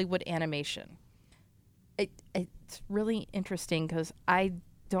with Hollywood Animation. It's really interesting because I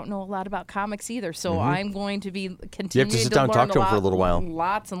don't know a lot about comics either, so I'm going to be continuing You have to sit down and talk to him for a little while.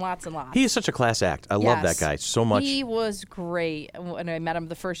 Lots and lots and lots. He is such a class act. I love that guy so much. He was great when I met him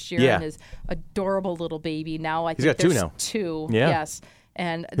the first year, Yeah. and his adorable little baby. Now I think got two there's now. two. Yeah. Yes.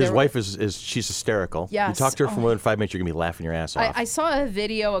 And His wife is she's hysterical. Yes. You talk to her for more than 5 minutes, you're going to be laughing your ass off. I saw a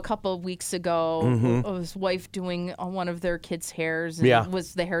video a couple of weeks ago of his wife doing one of their kids' hairs. And Yeah. it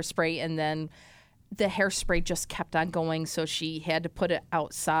was the hairspray, and then the hairspray just kept on going, so she had to put it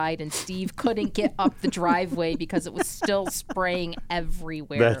outside, and Steve couldn't get up the driveway because it was still spraying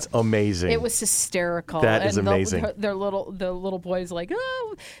everywhere. That's amazing. It was hysterical. That is and amazing. The little boy's like,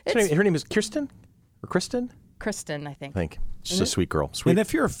 oh, Her name is Kirsten? Or Kristen? Kristen, I think. I think. She's a sweet girl. Sweet. And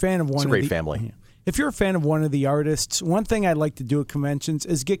if you're a fan of one It's a of great the, family. If you're a fan of one of the artists, one thing I'd like to do at conventions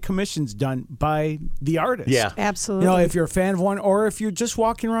is get commissions done by the artist. Yeah. Absolutely. You know, if you're a fan of one, or if you're just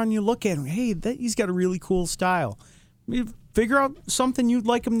walking around and you look at him, hey, he's got a really cool style. You figure out something you'd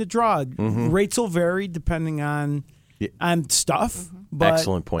like him to draw. Rates will vary depending on stuff. But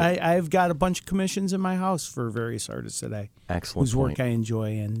Excellent point. I've got a bunch of commissions in my house for various artists today. Excellent whose point. work I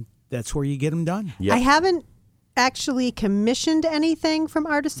enjoy, and that's where you get them done. Yep. I haven't actually commissioned anything from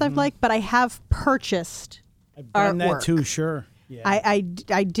artists I've liked, but I have purchased Done that artwork. too, sure. Yeah. I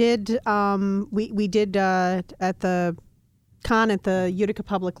did. We did at the con at the Utica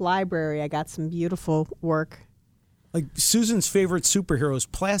Public Library. I got some beautiful work. Like Susan's favorite superhero is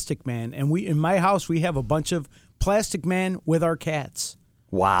Plastic Man, and in my house we have a bunch of Plastic Man with our cats.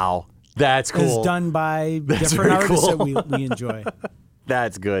 Wow. That's cool. It's done by That's different very artists cool. that we enjoy.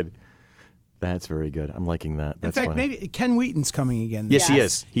 That's good. That's very good. I'm liking that. That's In fact, funny. maybe Ken Wheaton's coming again. Yes, he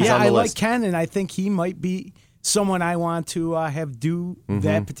is. He's yeah, on the I list. like Ken, and I think he might be someone I want to have do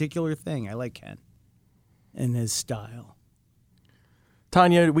that particular thing. I like Ken and his style.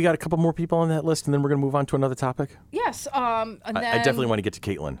 Tanya, we got a couple more people on that list, and then we're going to move on to another topic. Yes. And then I definitely want to get to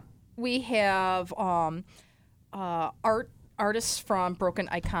Caitlin. we have artists from Broken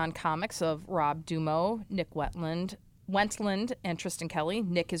Icon Comics of Rob Dumo, Nick Wentland, and Tristan Kelly.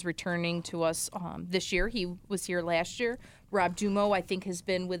 Nick is returning to us this year. He was here last year. Rob Dumo, I think, has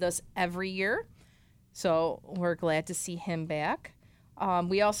been with us every year. So we're glad to see him back.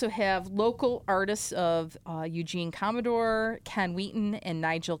 We also have local artists of Eugene Commodore, Ken Wheaton, and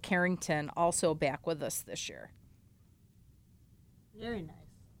Nigel Carrington also back with us this year. Very nice.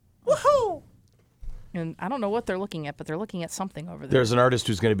 Woohoo! And I don't know what they're looking at, but they're looking at something over there. There's an artist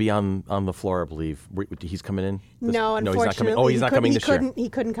who's going to be on the floor, I believe. He's coming in? No, he's unfortunately, not coming. Oh, he's not coming this year. He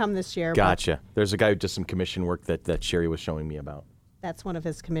couldn't come this year. but Gotcha. There's a guy who does some commission work that Sherry was showing me about. That's one of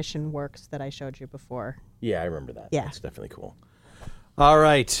his commission works that I showed you before. Yeah, I remember that. Yeah. That's definitely cool. All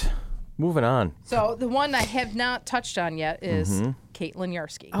right. Moving on. So the one I have not touched on yet is Caitlin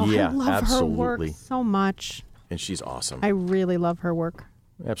Yarsky. Oh, Yeah, I love her work absolutely. so much. And she's awesome. I really love her work.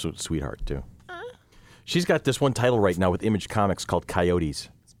 Absolute sweetheart, too. She's got this one title right now with Image Comics called Coyotes.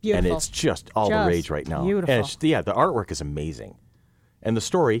 beautiful. And it's just all the Just rage right now. beautiful. And the artwork is amazing. And the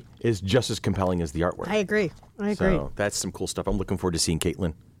story is just as compelling as the artwork. I agree. So that's some cool stuff. I'm looking forward to seeing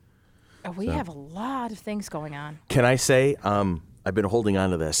Caitlin. We have a lot of things going on. Can I say, I've been holding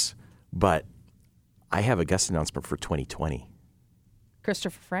on to this, but I have a guest announcement for 2020.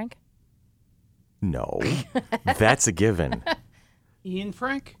 Christopher Frank? No, that's a given. Ian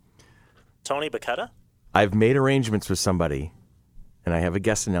Frank? Tony Bacetta? I've made arrangements with somebody, and I have a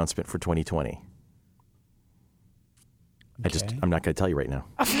guest announcement for 2020. I'm not going to tell you right now.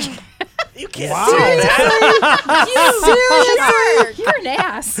 You can't Wow. say that. You're an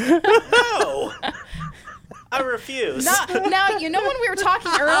ass. No. I refuse. Now, you know when we were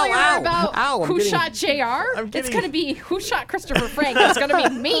talking earlier about Ow, I'm who getting- shot JR? It's getting- going to be who shot Christopher Frank. It's going to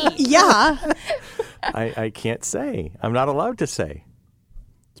be me. Yeah. I can't say. I'm not allowed to say.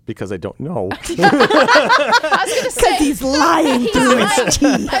 It's because I don't know. I was going to Because say. he's lying through his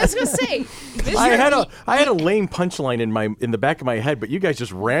teeth. I was going to say. I had a lame punchline in the back of my head, but you guys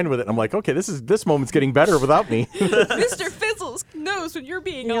just ran with it. I'm like, okay, this moment's getting better without me. Mr. Fizzles knows when you're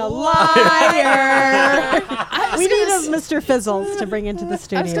being You're a a liar. liar. We need a Mr. Fizzles to bring into the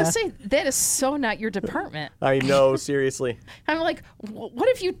studio. I was going to say, that is so not your department. I know, seriously. I'm like, what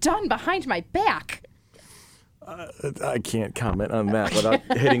have you done behind my back? I can't comment on that without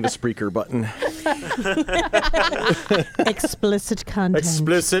hitting the Spreaker button. Explicit content.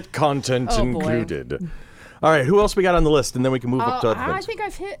 Explicit content Oh, boy. included. All right, who else we got on the list? And then we can move up to other I things. think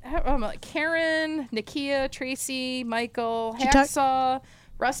I've hit Karen, Nakia, Tracy, Michael, She talk- Hacksaw,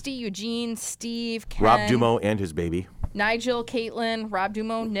 Rusty, Eugene, Steve, Ken, Rob Dumo and his baby. Nigel, Caitlin, Rob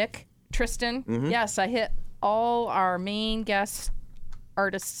Dumo, Nick, Tristan. Yes, I hit all our main guest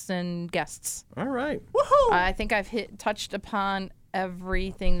artists and guests. All right. I think I've touched upon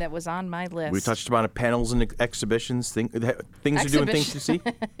everything that was on my list. We touched upon panels and exhibitions, things you're doing, things to see.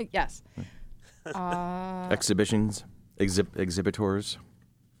 Yes. Exhibitions, exhibitors.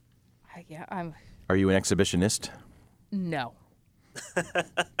 I'm. Are you an exhibitionist? No.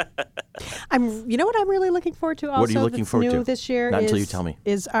 You know what I'm really looking forward to also What are you looking that's forward new to? this year Not is, until you tell me.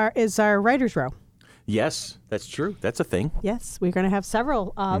 Is our Writers' Row. Yes, that's true. That's a thing. Yes, we're going to have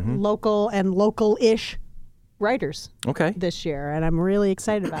several local and local-ish writers Okay. this year, and I'm really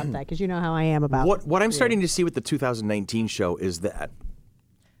excited about that because you know how I am about What I'm starting to see with the 2019 show is that,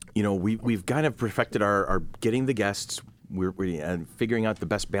 we've kind of perfected our getting the guests, we're and figuring out the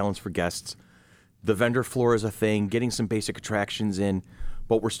best balance for guests. The vendor floor is a thing, getting some basic attractions in,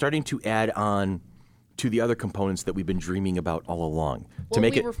 but we're starting to add on to the other components that we've been dreaming about all along to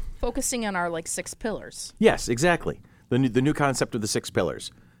make we were focusing on our 6 pillars. Yes, exactly. The new concept of the 6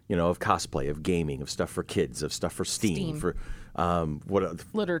 pillars, of cosplay, of gaming, of stuff for kids, of stuff for STEAM. For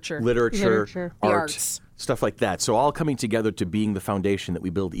Literature, Literature. The art, arts. stuff like that. So all coming together to being the foundation that we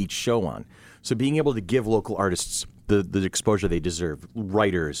build each show on. So being able to give local artists the exposure they deserve,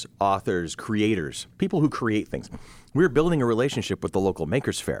 writers, authors, people who create things. We're building a relationship with the local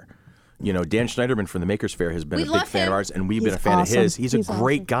Makers Faire. Dan Schneiderman from the Makers Faire has been We a big love fan of him. ours, and we've He's been a fan awesome. of his. He's a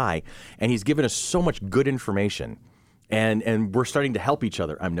great awesome. guy, and he's given us so much good information. And we're starting to help each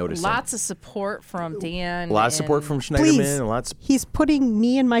other, I'm noticing. Lots of support from Dan. A lot of support and- from Schneiderman. Please, And lots. he's putting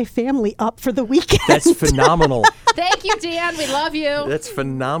me and my family up for the weekend. That's phenomenal. Thank you, Dan. We love you. That's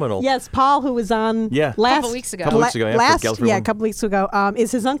phenomenal. Yes, Paul, who was on Yeah. last Couple weeks ago. Couple weeks ago, yeah, for last, Gallifrey yeah, one. a couple weeks ago,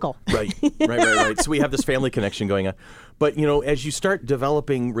 is his uncle. Right. So we have this family connection going on. But as you start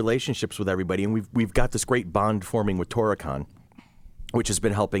developing relationships with everybody, and we've got this great bond forming with Toricon, which has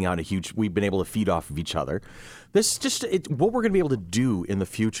been helping out we've been able to feed off of each other. This is just what we're going to be able to do in the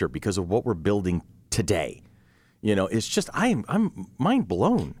future because of what we're building today. It's just I'm mind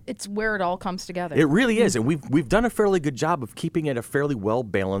blown. It's where it all comes together. It really is, and we've done a fairly good job of keeping it a fairly well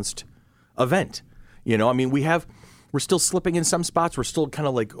balanced event. We're still slipping in some spots. We're still kind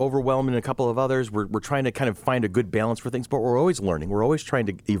of overwhelmed in a couple of others. We're trying to kind of find a good balance for things, but we're always learning. We're always trying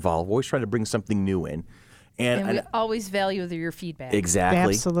to evolve. Always trying to bring something new in. and we always value your feedback.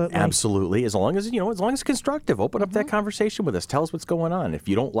 Exactly. Absolutely. Absolutely. As long as it's constructive, open up that conversation with us. Tell us what's going on. If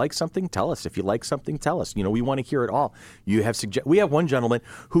you don't like something, tell us. If you like something, tell us. We want to hear it all. We have one gentleman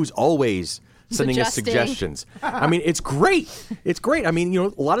who's always sending us Suggesting. suggestions. It's great. It's great.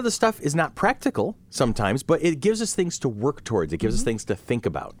 A lot of the stuff is not practical sometimes, but it gives us things to work towards. It gives us things to think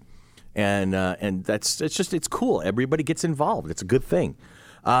about. And it's cool. Everybody gets involved. It's a good thing.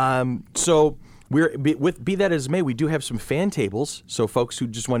 So be that as may, we do have some fan tables. So folks who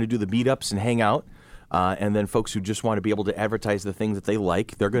just want to do the meetups and hang out, and then folks who just want to be able to advertise the things that they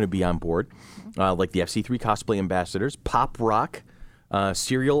like, they're going to be on board. Like the FC3 cosplay ambassadors, Pop Rock,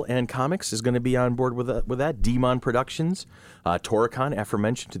 Serial and Comics is going to be on board with that. Demon Productions, Toricon,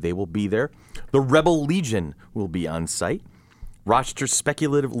 aforementioned, they will be there. The Rebel Legion will be on site. Rochester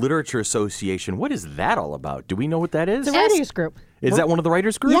Speculative Literature Association. What is that all about? Do we know what that is? The writers group. Is that one of the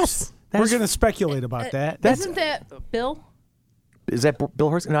writers groups? Yes. We're going to speculate about that. Isn't that Bill? Is that Bill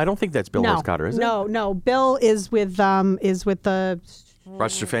Horse? No, I don't think that's Bill Horsecotter, is it? No. Bill is with the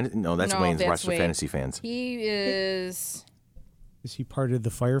Rochester Fantasy? No, that's No, Wayne's that's Rochester Wayne. Fantasy Fans. He is. Is he part of the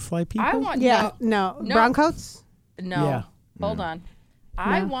Firefly people? I want no Browncoats. No. Yeah. Hold on.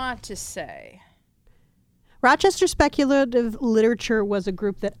 I want to say. Rochester Speculative Literature was a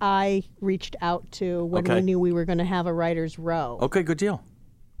group that I reached out to when Okay. we knew we were going to have a writers' row. Okay, good deal.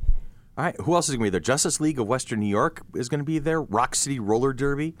 All right, who else is going to be there? Justice League of Western New York is going to be there. Rock City Roller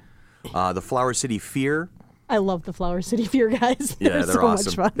Derby. The Flower City Fear. I love the Flower City Fear guys. Yeah, they're so awesome.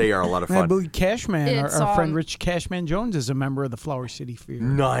 much fun. They are a lot of I fun. believe Cashman, It's, our friend Rich Cashman Jones, is a member of the Flower City Fear.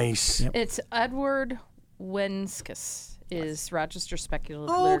 Nice. It's Edward Wenskus is Rochester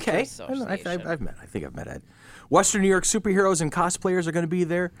Speculative Oh, Literature okay. Association. I think I've met Ed. Western New York superheroes and cosplayers are going to be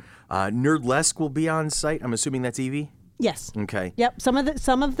there. Nerdlesque will be on site. I'm assuming that's Evie. Yes. Okay. Yep. Some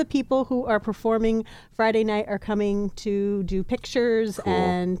of the people who are performing Friday night are coming to do pictures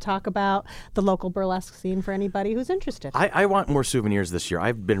and talk about the local burlesque scene for anybody who's interested. I want more souvenirs this year.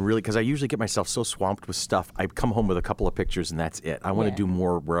 I've been really, because I usually get myself so swamped with stuff. I come home with a couple of pictures and that's it. I want to do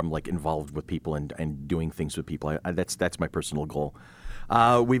more where I'm involved with people and doing things with people. That's my personal goal.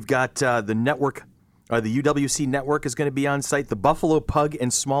 We've got the network. The UWC Network is going to be on site. The Buffalo Pug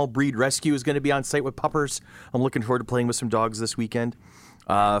and Small Breed Rescue is going to be on site with puppers. I'm looking forward to playing with some dogs this weekend.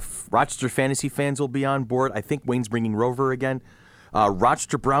 Rochester Fantasy fans will be on board. I think Wayne's bringing Rover again.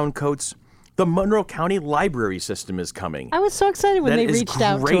 Rochester Browncoats. The Monroe County Library System is coming. I was so excited when That they is reached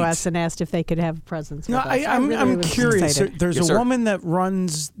out to great. us and asked if they could have presents. No, with us. I'm really was curious. excited. There's Yes, a sir. woman that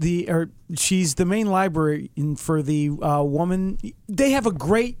runs she's the main librarian for the woman. They have a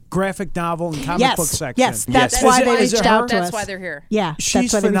great graphic novel and comic book section. Yes, that's Yes. why Is it- they is it reached her? out to us. That's why they're here. Yeah,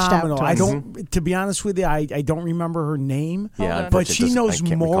 She's that's why they reached out phenomenal. to I us. don't, to be honest with you, I don't remember her name. Yeah, but it she doesn't- knows I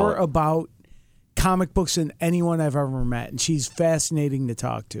can't recall more it. about comic books than anyone I've ever met, and she's fascinating to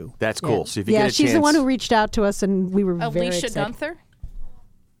talk to. That's cool. So if you Yeah, get a she's chance, the one who reached out to us, and we were very Alicia excited. Gunther.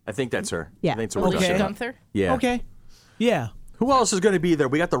 I think that's her. Yeah. I think it's what we're Alicia talking about. Gunther. Yeah. Okay. Yeah. Who else is going to be there?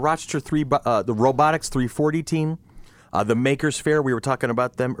 We got the Rochester the Robotics 340 team, the Makers Fair. We were talking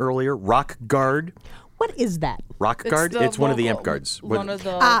about them earlier. Rock Guard. What is that? Rock Guard. the It's one of the local- Amp Guards. One of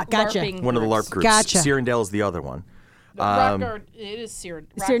the gotcha. LARPing One of the groups. LARP groups. Gotcha. Cyrendale is the other one. Rock Guard. It is Rock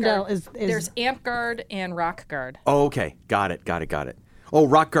Cyrendale Guard. is- There's Amp Guard and Rock Guard. Oh, okay. Got it. Oh,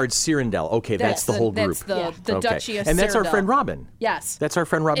 Rock Guard Cyrendale. Okay, that's the whole group. That's the okay. Duchy of And that's our Cyrendale. friend Robin. Yes. That's our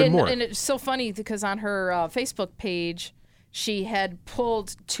friend Robin Moore. And it's so funny because on her Facebook page, she had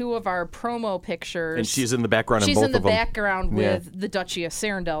pulled two of our promo pictures. And she's in the background in She's both in the of them. background Yeah. with the Duchy of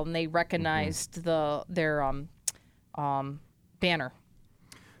Cyrendale, and they recognized their banner.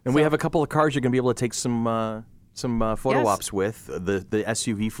 And we have a couple of cars you're going to be able to take some photo Yes. ops with. The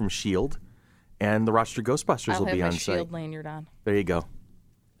SUV from S.H.I.E.L.D. and the Rochester Ghostbusters I'll will have be my on site. shield lanyard on. There you go.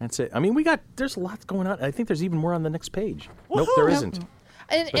 That's it. I mean, there's lots going on. I think there's even more on the next page. Nope, there isn't.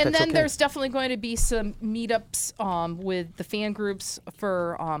 And that's then okay. there's definitely going to be some meetups with the fan groups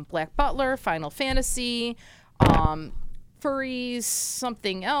for Black Butler, Final Fantasy, Furries,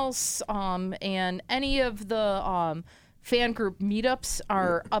 something else, and any of the fan group meetups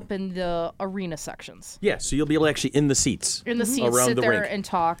are up in the arena sections. Yeah, so you'll be able to actually in the seats. In the seats, around sit the there rink. and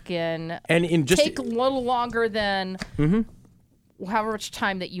talk and And just take a little longer than however much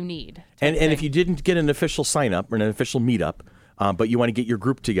time that you need. And if you didn't get an official sign up or an official meetup, but you want to get your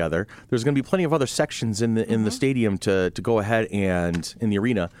group together, there's going to be plenty of other sections in the stadium to go ahead and in the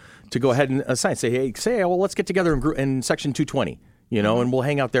arena to go ahead and assign. Say, well, let's get together in section 220. And we'll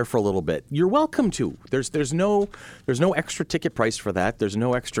hang out there for a little bit. You're welcome to. There's no extra ticket price for that. There's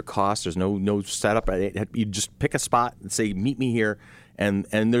no extra cost. There's no setup. You just pick a spot and say, meet me here, and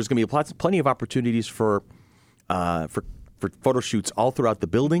there's going to be plenty of opportunities for photo shoots all throughout the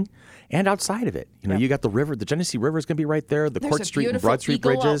building and outside of it. You got the river. The Genesee River is going to be right there. The There's Court a Street and beautiful Broad Street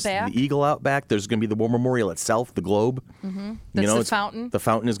eagle out bridges. back. The eagle out back. There's going to be the War Memorial itself, the Globe. That's the fountain. The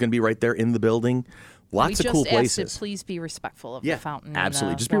fountain is going to be right there in the building. Lots we of cool just places. asked to please be respectful of Yeah, the fountain.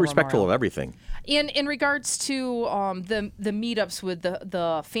 absolutely. And, Just be War respectful Memorial. of everything. In regards to the meetups with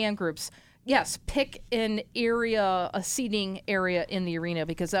the fan groups, yes, pick a seating area in the arena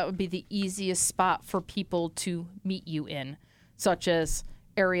because that would be the easiest spot for people to meet you in, such as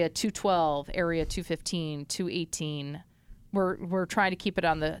area 212, area 215, 218. We're trying to keep it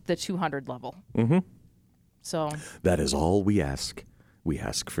on the 200 level. Mm-hmm. So That is all we ask. We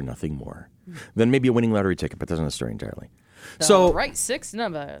ask for nothing more than maybe a winning lottery ticket, but that's another story entirely. the right six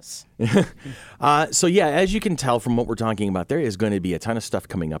numbers. So yeah, as you can tell from what we're talking about, there is going to be a ton of stuff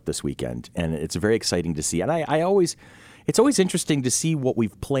coming up this weekend, and it's very exciting to see. And it's always interesting to see what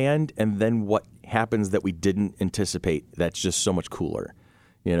we've planned and then what happens that we didn't anticipate. That's just so much cooler,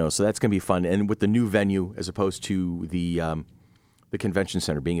 So that's going to be fun. And with the new venue, as opposed to the convention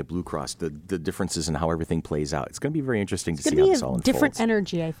center being at Blue Cross, the differences in how everything plays out. It's going to be very interesting to see how this all unfolds. Different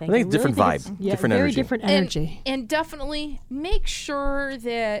energy, I think. I think different really vibe, it's- different very energy. different energy. And definitely make sure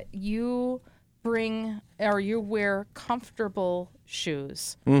that you bring or you wear comfortable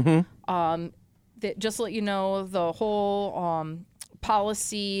shoes. Mm-hmm. That just to let you know, the whole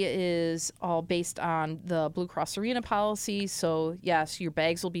policy is all based on the Blue Cross Arena policy. So yes, your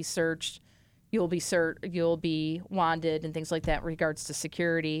bags will be searched. You'll be wanded and things like that in regards to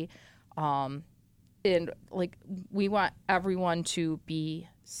security. And we want everyone to be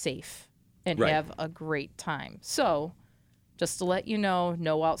safe and Right. have a great time. So just to let you know,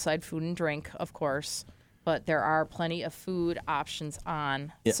 no outside food and drink, of course, but there are plenty of food options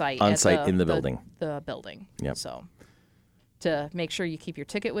on site. on at site in the building. The building. Yep. So to make sure you keep your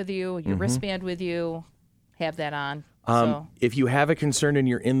ticket with you, Mm-hmm. your wristband with you, have that on. So If you have a concern and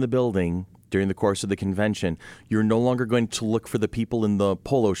you're in the building during the course of the convention, you're no longer going to look for the people in the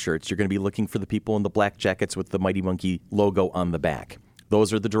polo shirts. You're going to be looking for the people in the black jackets with the Mighty Monkey logo on the back.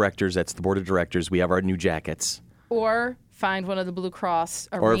 Those are the directors. That's the board of directors. We have our new jackets. Or find one of the Blue Cross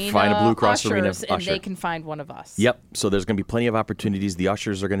Or Arena find a Blue Cross ushers, Arena and usher. they can find one of us. Yep. So there's going to be plenty of opportunities. The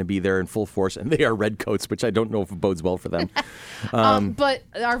ushers are going to be there in full force, and they are red coats, which I don't know if it bodes well for them. But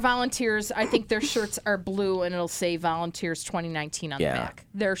our volunteers, I think their shirts are blue, and it'll say Volunteers 2019 on Yeah. the back.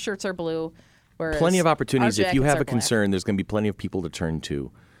 Their shirts are blue. Whereas Plenty of opportunities. our If you jackets have are a black. concern, there's going to be plenty of people to turn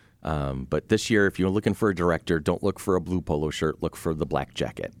to. But this year, if you're looking for a director, don't look for a blue polo shirt. Look for the black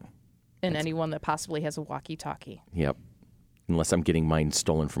jacket. And anyone that possibly has a walkie-talkie. Yep. Unless I'm getting mine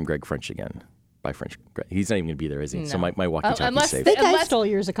stolen from Greg French again. By French. He's not even going to be there, is he? So my walkie-talkie's unless safe. I think I Unless- stole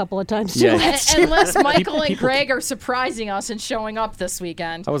yours a couple of times Yeah. too. last year. Unless Michael and Greg are surprising us and showing up this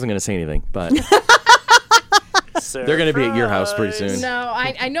weekend. I wasn't going to say anything, but they're going to be at your house pretty soon. No,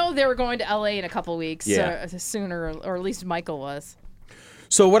 I know they were going to LA in a couple weeks. Yeah. Sooner, or at least Michael was.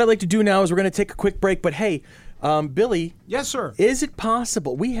 So what I'd like to do now is we're going to take a quick break. But hey, Billy, Yes, sir. is it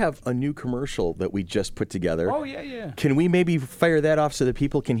possible? We have a new commercial that we just put together. Oh, yeah. Can we maybe fire that off so that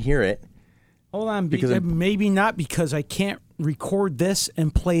people can hear it? Hold on, Because because I'm- maybe not, because I can't record this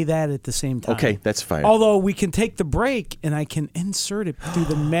and play that at the same time. Okay, that's fine. Although we can take the break and I can insert it through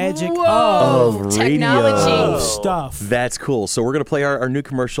the magic Of of Technology. stuff. That's cool. So we're going to play our new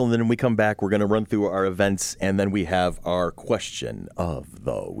commercial, and then when we come back, we're going to run through our events, and then we have our question of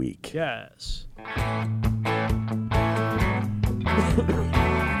the week. Yes.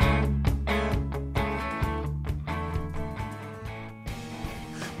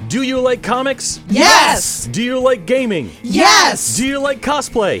 Do you like comics? Yes! Do you like gaming? Yes! Do you like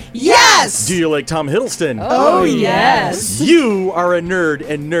cosplay? Yes! Do you like Tom Hiddleston? Oh, yes! You are a nerd,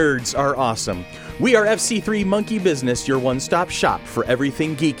 and nerds are awesome. We are FC3 Monkey Business, your one-stop shop for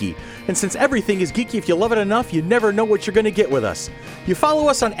everything geeky. And since everything is geeky, if you love it enough, you never know what you're going to get with us. You follow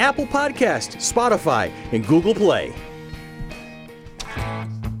us on Apple Podcast, Spotify, and Google Play.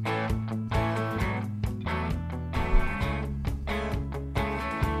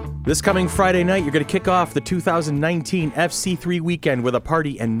 This coming Friday night, you're going to kick off the 2019 FC3 weekend with a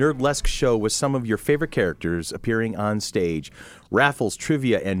party and nerdlesque show with some of your favorite characters appearing on stage. Raffles,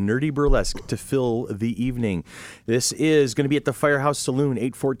 trivia, and nerdy burlesque to fill the evening. This is going to be at the Firehouse Saloon,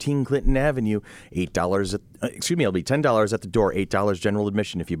 814 Clinton Avenue. It'll be $10 at the door, $8 general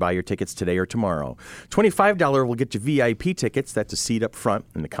admission if you buy your tickets today or tomorrow. $25 will get you VIP tickets. That's a seat up front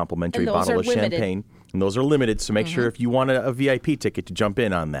and a complimentary And those bottle are of limited. champagne. And those are limited, so make sure if you want a VIP ticket to jump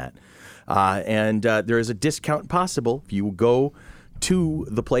in on that. And there is a discount possible. If you go to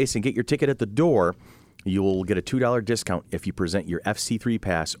the place and get your ticket at the door, you'll get a $2 discount if you present your FC3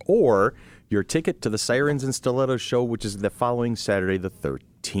 pass or your ticket to the Sirens and Stilettos show, which is the following Saturday, the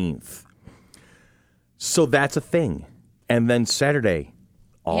 13th. So that's a thing. And then Saturday,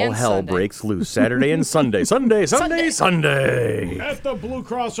 all And hell Sunday. breaks loose. Saturday and Sunday. Sunday. At the Blue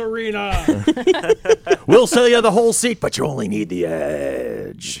Cross Arena. We'll sell you the whole seat, but you only need the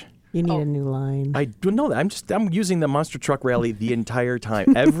edge. You need a new line. I don't know that. I'm using the Monster Truck Rally the entire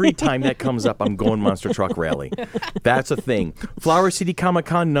time. Every time that comes up, I'm going Monster Truck Rally. That's a thing. Flower City Comic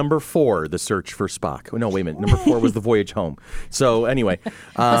Con #4, The Search for Spock. Oh, no, wait a minute. #4 was The Voyage Home. So anyway,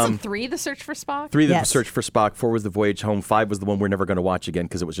 Wasn't 3 the search for Spock? 3 The Yes. Search for Spock, 4 was The Voyage Home, 5 was the one we're never going to watch again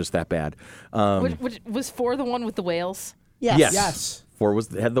because it was just that bad. Which was 4 the one with the whales? Yes. Yes. 4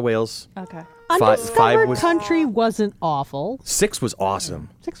 had the whales. Okay. Undiscovered Five was- Country wasn't awful. 6 was awesome.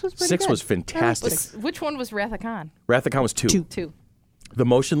 6 was pretty 6 good. was fantastic. Which one was Wrath of Khan? Wrath of Khan was 2. 2. The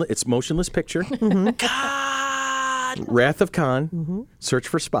motionless picture. Wrath of Khan, Search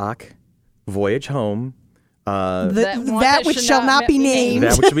for Spock, Voyage Home, That one that which should shall not be named.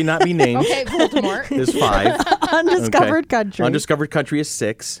 that which should be not be named Okay, Voldemort. is 5. Undiscovered Okay. Country. Undiscovered Country is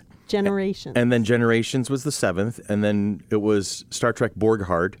 6. Generation. And then Generations was the 7th. And then it was Star Trek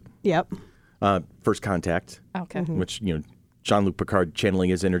Borg-Hard, Yep. First Contact, Okay. which, Jean-Luc Picard channeling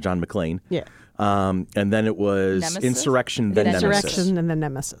his inner John McClane. Yeah. And then it was Nemesis? Insurrection, then Nemesis. Insurrection and then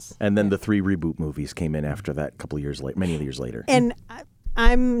Nemesis. And then the 3 reboot movies came in after that, many years later. And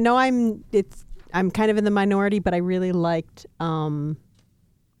I'm kind of in the minority, but I really liked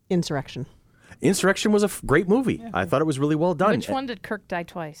Insurrection. Insurrection was a great movie. I thought it was really well done. Which one did Kirk die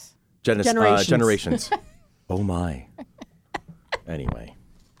twice? Generations. Generations. Oh my. Anyway.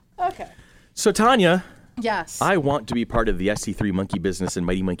 Okay. So Tanya, Yes. I want to be part of the SC3 Monkey Business and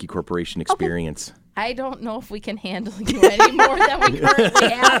Mighty Monkey Corporation experience. I don't know if we can handle you any more than we currently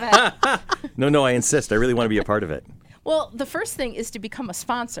have it. No, I insist. I really want to be a part of it. Well, the first thing is to become a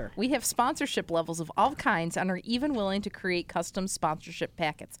sponsor. We have sponsorship levels of all kinds and are even willing to create custom sponsorship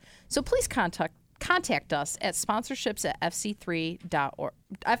packets. So please contact us at sponsorships@fc3.org,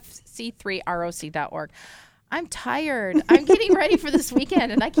 fc3roc.org. I'm tired. I'm getting ready for this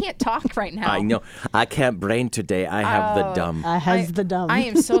weekend, and I can't talk right now. I know. I can't brain today. I have the dumb. I has the dumb. I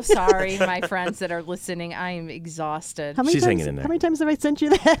am so sorry, my friends that are listening. I am exhausted. She's hanging in there. How many times have I sent you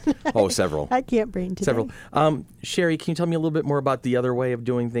that? Oh, several. I can't brain today. Several. Sherry, can you tell me a little bit more about the other way of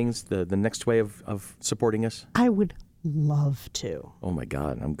doing things, the next way of supporting us? I would love to. Oh, my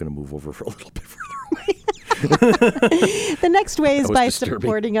God. I'm going to move over for a little bit further away. The next way is was by disturbing.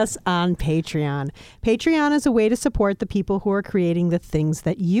 supporting us on Patreon. Patreon is a way to support the people who are creating the things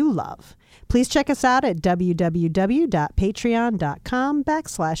that you love. Please check us out at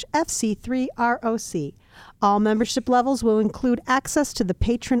www.patreon.com/FC3ROC. All membership levels will include access to the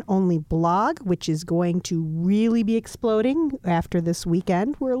patron-only blog, which is going to really be exploding after this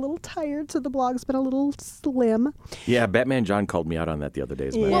weekend. We're a little tired, so the blog's been a little slim. Yeah, Batman John called me out on that the other day.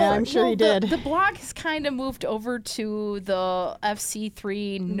 As a matter of Yeah, fact. I'm sure he did. The blog has kind of moved over to the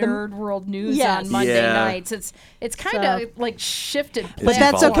FC3 Nerd World News Yes. on Monday Yeah. nights. It's kind of like shifted. But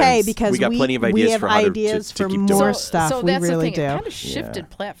that's evolved. okay because We got plenty of ideas have for how to ideas for keep more doing it. stuff. So We that's really the thing. do. It kind of shifted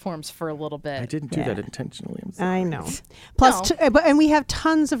platforms for a little bit. I didn't do that intentionally. I'm sorry. I know. Plus, No. and we have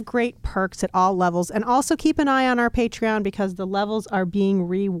tons of great perks at all levels. And also keep an eye on our Patreon because the levels are being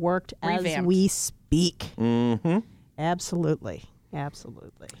reworked as Revamped. we speak. Mm-hmm. Absolutely.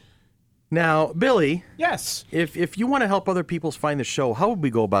 Absolutely. Now, Billy, Yes. if you want to help other people find the show, how would we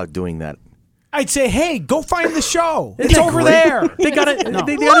go about doing that? I'd say, hey, go find the show. It's Isn't that over great? there. They got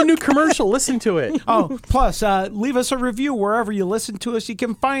they got a new commercial. Listen to it. Oh, plus, leave us a review wherever you listen to us. You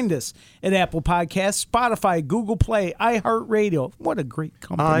can find us at Apple Podcasts, Spotify, Google Play, iHeartRadio. What a great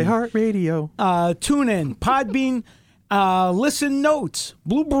company. iHeartRadio. TuneIn, Podbean, Listen Notes,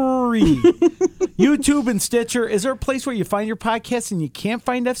 Blueberry, YouTube, and Stitcher. Is there a place where you find your podcast and you can't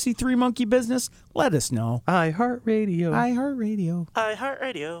find FC3 Monkey Business? Let us know. iHeartRadio. iHeartRadio.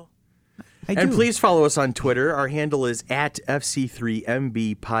 iHeartRadio. I And do. please follow us on Twitter. Our handle is at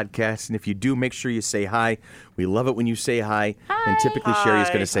FC3MB Podcast. And if you do, make sure you say hi. We love it when you say hi. And typically Sherry is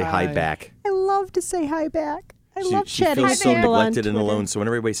going to say hi back. I love to say hi back. I love She chatting feels with so people on neglected and Twitter. alone. So when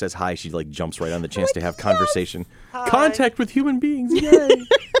everybody says hi, she like jumps right on the chance to have conversation. Contact with human beings. Yay.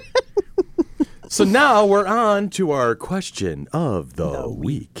 So now we're on to our question of the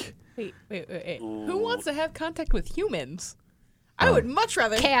week. Wait. Who wants to have contact with humans? I would much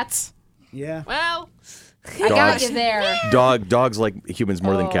rather. Cats. Yeah. Well, I got Dogs. you there. Dogs like humans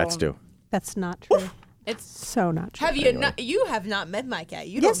more than cats do. That's not true. it's. So not true. Have you not? You have not met my cat.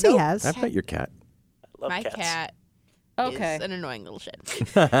 You Yes, don't he know. has. I've met your cat. Love My cats. cat Okay. is an annoying little shit.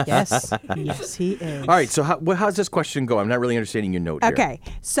 Yes. Yes, he is. All right, so how's this question go? I'm not really understanding your note here. Okay,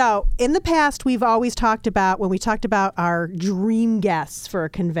 so in the past, we've always talked about, when we talked about our dream guests for a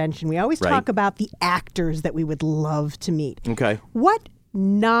convention, we always Right. talk about the actors that we would love to meet. Okay. What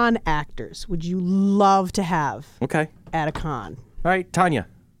non-actors would you love to have Okay. at a con? All right, Tanya.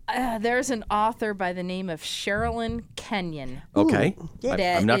 There's an author by the name of Sherilyn Kenyon. Okay.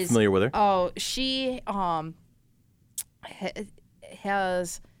 yeah. I'm not That is- familiar with her. Oh, she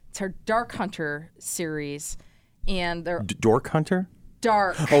has it's her Dark Hunter series, and they're Dork Hunter?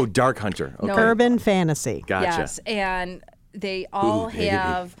 dark. Oh, Dark Hunter. Okay. No. Urban fantasy. Gotcha. Yes, and they all Ooh,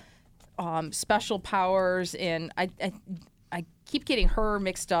 have special powers, and I keep getting her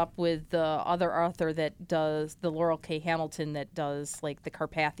mixed up with the other author that does the Laurel K. Hamilton that does like the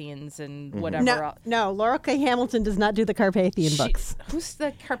Carpathians and Mm-hmm. whatever. No, Laura K. Hamilton does not do the Carpathian She- books. Who's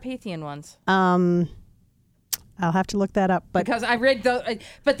the Carpathian ones? I'll have to look that up. But Because I read the,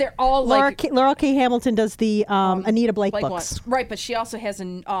 but they're all like Laura K. Hamilton does the Anita Blake like books. ones, right? But she also has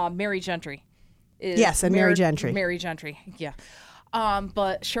an Mary Gentry. Yes, and Mary Gentry. Mary Gentry, yeah.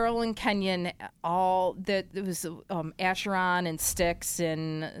 But Sherilyn Kenyon, all that it was Acheron and Styx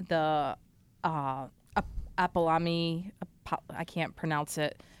and the Apolami. I can't pronounce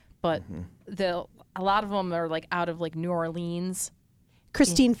it, but a lot of them are like out of like New Orleans.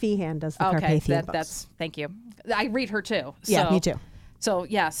 Christine Feehan does the Okay, Carpathian books. that's thank you. I read her too. Yeah, so- me too. So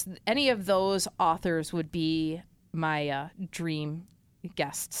yes, any of those authors would be my dream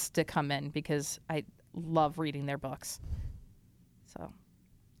guests to come in because I love reading their books. So,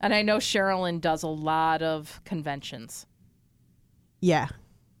 and I know Sherilyn does a lot of conventions. Yeah,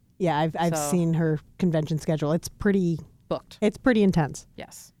 I've So- seen her convention schedule. It's pretty Booked, intense.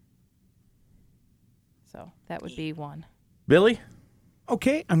 yes. So that would be one. Billy?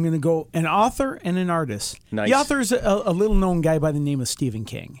 Okay, I'm going to go an author and an artist. Nice. The author's a little-known guy by the name of Stephen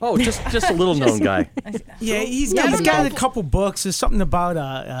King. Oh, just a little known guy. Yeah, he's got a couple books. There's something about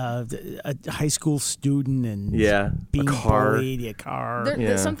a high school student and Yeah, a being car. bullied, a car.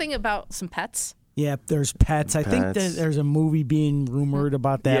 There's something about some pets. Yeah, there's Pets. I think that there's a movie being rumored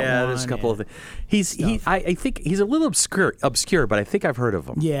about that. Yeah, one. there's a couple of things. I think he's a little obscure, but I think I've heard of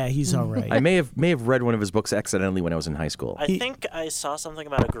him. Yeah, he's all right. I may have read one of his books accidentally when I was in high school. I think I saw something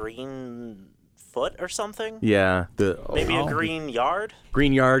about a green foot or something. Yeah, Maybe a green yard.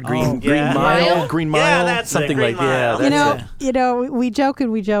 Green Yard, Green yeah. Mile, Green Mile, Yeah, that's it, something Green like Mile. that's it. You know, we joke,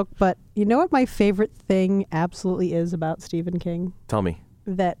 but you know what my favorite thing absolutely is about Stephen King? Tell me.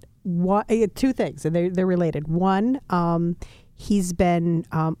 That two things, and they're related. One, he's been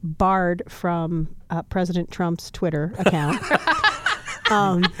barred from President Trump's Twitter account.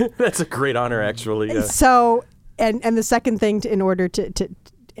 That's a great honor, actually. Yeah. So, and the second thing, in order to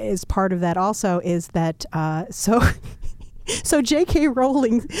as part of that also is that so J.K.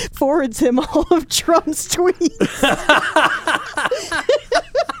 Rowling forwards him all of Trump's tweets.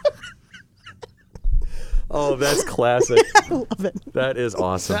 Oh, that's classic. I love it. That is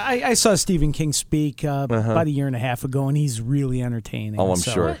awesome. I saw Stephen King speak about a year and a half ago, and he's really entertaining. Oh, I'm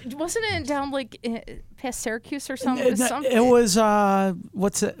sure. Wasn't it down past Syracuse or something? It was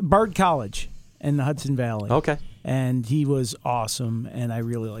Bard College in the Hudson Valley. Okay. And he was awesome, and I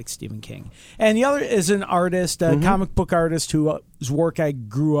really like Stephen King. And the other is an artist, a comic book artist whose work I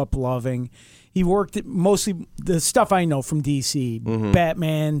grew up loving. He worked at mostly the stuff I know from DC,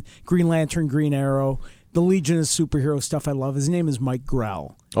 Batman, Green Lantern, Green Arrow, the Legion of Superhero stuff I love. His name is Mike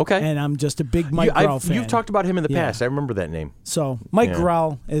Grell. Okay. And I'm just a big Mike Grell fan. You've talked about him in the past. I remember that name. So Mike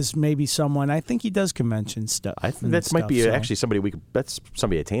Grell is maybe someone. I think he does convention stuff. I think that might be actually somebody that's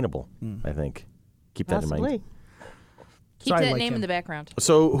somebody attainable, I think. Keep that in mind. Keep that name in the background.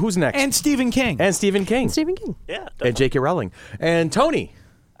 So who's next? And Stephen King. Stephen King. Yeah. Definitely. And J.K. Rowling. And Tony.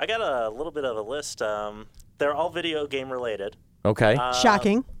 I got a little bit of a list. They're all video game related. Okay.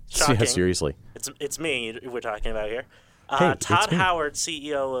 Shocking. Yeah, seriously. It's me we're talking about here. Hey, Todd Howard,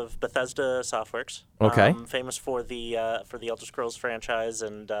 CEO of Bethesda Softworks. Okay. Famous for the Elder Scrolls franchise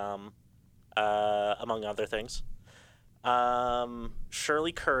and among other things.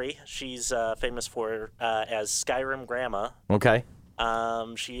 Shirley Curry, she's famous for as Skyrim Grandma. Okay.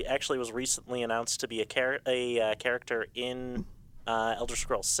 She actually was recently announced to be a character in Elder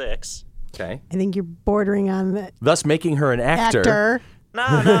Scrolls 6. Okay. I think you're bordering on the Thus making her an actor.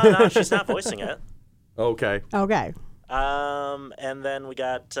 No, she's not voicing it. Okay. Okay. And then we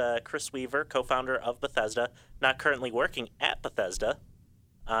got Chris Weaver, co-founder of Bethesda, not currently working at Bethesda,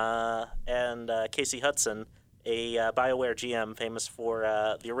 and Casey Hudson, a BioWare GM famous for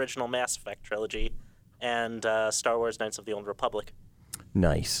the original Mass Effect trilogy and Star Wars Knights of the Old Republic.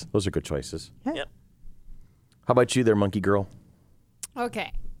 Nice. Those are good choices. Yeah. Yep. How about you there, Monkey Girl?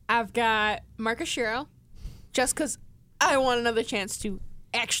 Okay. I've got Marcus Shiro, just because I want another chance to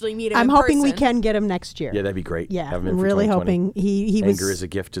actually meet him I'm in hoping we person. can get him next year. Yeah, that'd be great. Yeah, Have him in I'm for really 2020. hoping he was. Anger is a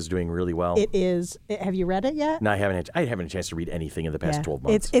Gift is doing really well. It is. Have you read it yet? No, I haven't had a chance to read anything in the past 12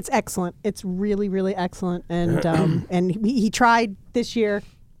 months. It's excellent. It's really, really excellent. And and he tried this year,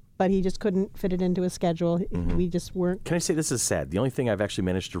 but he just couldn't fit it into his schedule. We just weren't. Can I say this is sad? The only thing I've actually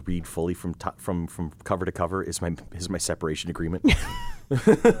managed to read fully from cover to cover is my separation agreement.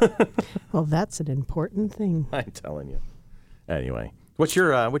 Well, that's an important thing. I'm telling you. Anyway, what's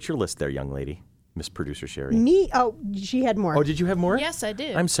your list there, young lady, Miss Producer Sherry? Me? Oh, she had more. Oh, did you have more? Yes, I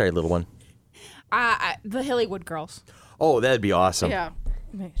did. I'm sorry, little one. The Hillywood Girls. Oh, that'd be awesome. Yeah.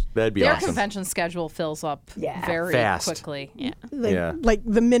 That'd be Their awesome. convention schedule fills up very Fast. quickly. Yeah. Like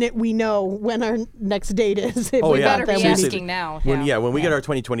the minute we know when our next date is. If Oh, we yeah. got Better be them, Seriously. asking now. When we get our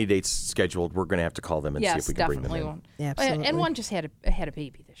 2020 dates scheduled, we're going to have to call them and see Yes, if we can bring them definitely in. one. Yeah, absolutely. And one just had a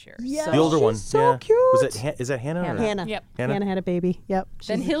baby this year. Yeah. So. The older one, She's so yeah. cute. Was it is that Hannah? Or? Hannah. Yep. Hannah had a baby. Yep.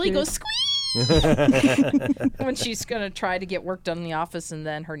 Then She's Hilly cute. goes squeak when she's gonna try to get work done in the office, and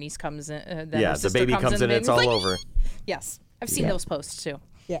then her niece comes in. Then Yeah, her the sister baby comes in and it's all like, over. Yes, I've seen those posts too.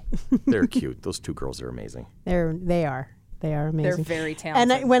 Yeah. They're cute. Those two girls are amazing. They are amazing. They're very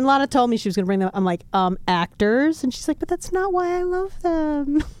talented. And when Lana told me she was going to bring them, I'm like, actors, and she's like, but that's not why I love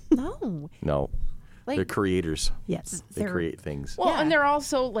them. no, No, Like- they're creators. Yes. They create things. well, Yeah. and they're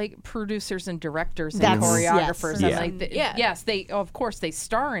also like producers and directors and That's- choreographers. yes. And like, Yeah. yes, they of course they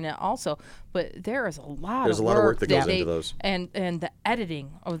star in it also, but there is a lot. There's of a lot of work that goes they- into those. and the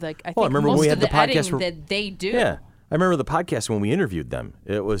editing of like I Well, I think remember when most we of had the the podcast editing where- that they do. Yeah. I remember the podcast when we interviewed them.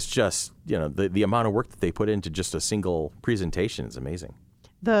 It was just, the amount of work that they put into just a single presentation is amazing.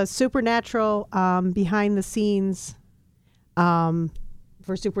 The Supernatural behind the scenes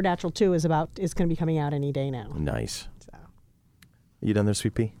for Supernatural 2 is going to be coming out any day now. Nice. So. You done there,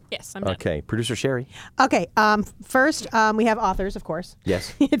 Sweet Pea? Yes, I'm done. Okay. Producer Sherry? Okay. First, we have authors, of course.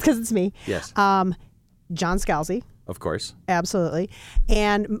 Yes. It's because it's me. Yes. John Scalzi. of course. Absolutely.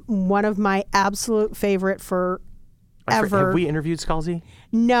 And one of my absolute favorite forever. Have we interviewed Scalzi?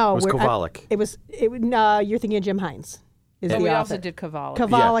 No. It was Kovalik. You're thinking of Jim Hines. Is And the we author. also did Kovalik.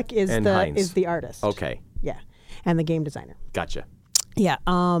 Kovalik and Hines. is the artist. Okay. Yeah. And the game designer. Gotcha. Yeah.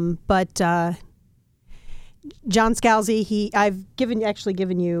 But John Scalzi, I've given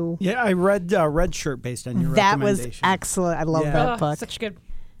you. Yeah, I read Red Shirt based on your That was recommendation. excellent. I love Yeah. that book. Such a good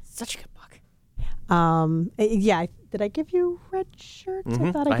book. Yeah. Did I give you Red Shirts?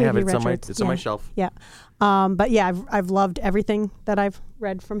 I thought I I gave have you it. Red It's Shirts. on my shelf. Yeah. But yeah, I've loved everything that I've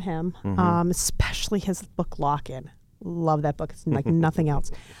read from him, especially his book Lock-In. Love that book. It's like nothing else.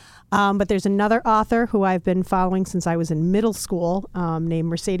 But there's another author who I've been following since I was in middle school named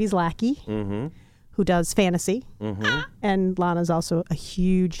Mercedes Lackey, who does fantasy. And Lana's also a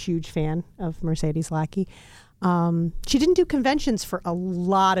huge, huge fan of Mercedes Lackey. She didn't do conventions for a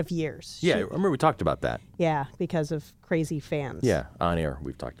lot of years. Yeah, I remember we talked about that. Yeah, because of crazy fans. Yeah, on air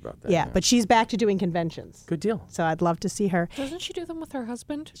we've talked about that. Yeah, but she's back to doing conventions. Good deal. So I'd love to see her. Doesn't she do them with her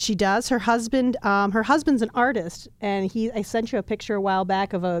husband? She does. Her husband's an artist, and I sent you a picture a while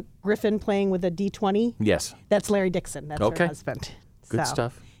back of a griffin playing with a D20. Yes. That's Larry Dixon. That's Okay. her husband. Good So,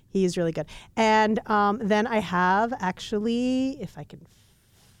 stuff. He's really good. And then I have actually, if I can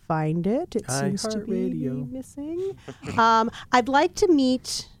find it, it seems to be iHeartRadio. missing.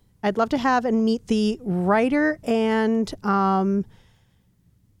 I'd love to have and meet the writer and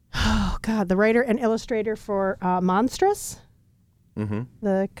the writer and illustrator for Monstrous,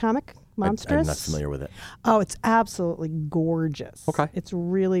 the comic Monstrous. I'm not familiar with it. Oh, it's absolutely gorgeous. Okay. It's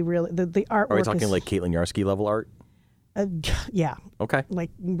really, really the artwork. Are we talking is, like Caitlin Yarsky level art? yeah, Okay. like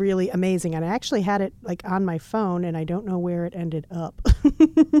really amazing. And I actually had it like on my phone, and I don't know where it ended up,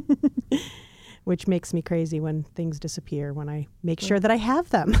 which makes me crazy when things disappear. When I make sure that I have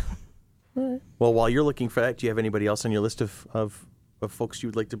them. Well, while you're looking for that, do you have anybody else on your list of folks you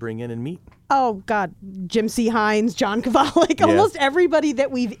would like to bring in and meet? Oh God, Jim C. Hines, John Kovalik, almost everybody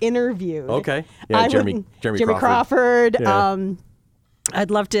that we've interviewed. Okay. Yeah, Jeremy Crawford. Yeah. I'd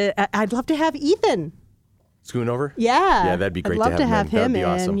love to have Ethan. Schoonover? Yeah. Yeah, that'd be great I'd love to have him That'd be in.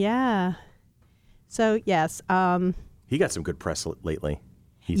 awesome. Yeah. So yes, He got some good press lately.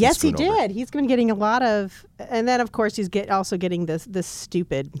 yes, he did. He's been getting a lot of, and then of course he's also getting this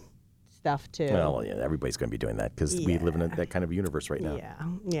stupid stuff too. Well, yeah, everybody's going to be doing that because we live in that kind of universe right now.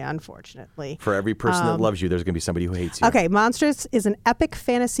 Yeah. Unfortunately. For every person that loves you, there's going to be somebody who hates you. Okay, Monstrous is an epic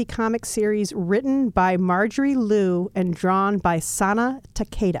fantasy comic series written by Marjorie Liu and drawn by Sana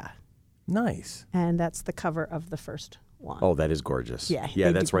Takeda. Nice. And that's the cover of the first one. Oh, that is gorgeous. Yeah.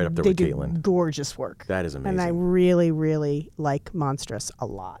 Yeah, that's right up there with They do Caitlin. gorgeous work. That is amazing. And I really, really like Monstrous a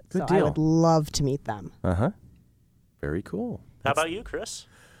lot. Good so deal. I would love to meet them. Very cool. How about you, Chris?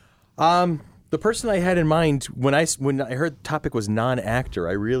 The person I had in mind when I heard the topic was non-actor,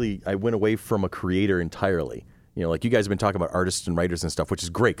 I went away from a creator entirely. You know, like you guys have been talking about artists and writers and stuff, which is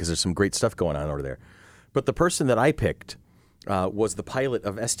great because there's some great stuff going on over there. But the person that I picked was the pilot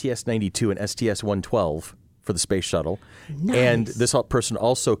of STS-92 and STS-112 for the space shuttle. Nice. And this person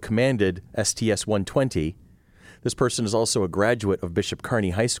also commanded STS-120. This person is also a graduate of Bishop Kearney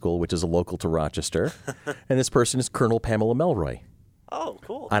High School, which is a local to Rochester. And this person is Colonel Pamela Melroy. Oh,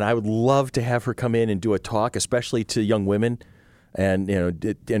 cool. And I would love to have her come in and do a talk, especially to young women, and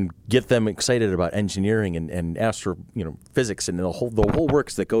and get them excited about engineering and physics and the whole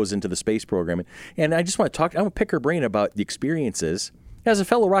works that goes into the space program. And I just want to talk. I want to pick her brain about the experiences. As a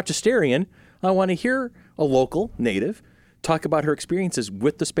fellow Rochesterian, I want to hear a local native talk about her experiences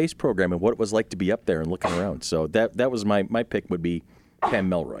with the space program and what it was like to be up there and looking around. So that was my pick would be Pam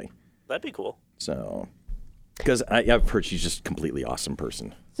Melroy. That'd be cool. So. Because I've heard she's just a completely awesome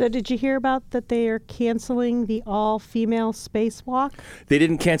person. So did you hear about that they are canceling the all-female spacewalk? They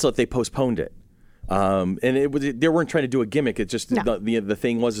didn't cancel it; they postponed it. And they weren't trying to do a gimmick. It just the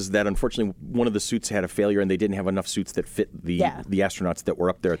thing was that unfortunately one of the suits had a failure, and they didn't have enough suits that fit the astronauts that were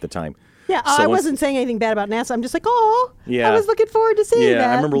up there at the time. Yeah, So I wasn't saying anything bad about NASA. I'm just like, I Yeah. was looking forward to seeing that.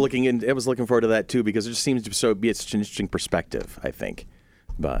 I remember I was looking forward to that too because it just seems to be such an interesting perspective. I think,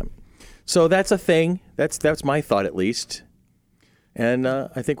 but. So that's a thing. That's my thought at least. And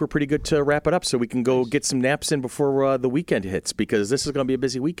I think we're pretty good to wrap it up so we can go get some naps in before the weekend hits because this is going to be a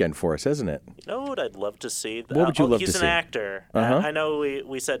busy weekend for us, isn't it? You know what I'd love to see? What would you love to He's see? an actor. I know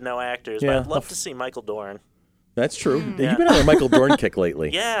we said no actors, Yeah. but I'd love to see Michael Dorn. That's true. You've been on a Michael Dorn kick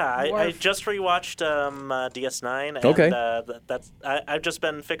lately. Yeah, I just rewatched DS9. And, Okay. I've just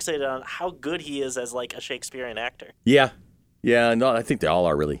been fixated on how good he is as like a Shakespearean actor. Yeah. Yeah, no, I think they all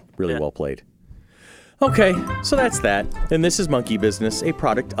are really well played. Okay, so that's that. And this is Monkey Business, a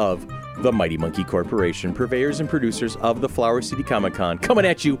product of the Mighty Monkey Corporation, purveyors and producers of the Flower City Comic Con, coming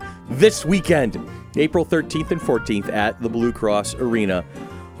at you this weekend, April 13th and 14th at the Blue Cross Arena.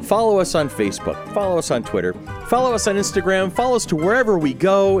 Follow us on Facebook, follow us on Twitter, follow us on Instagram, follow us to wherever we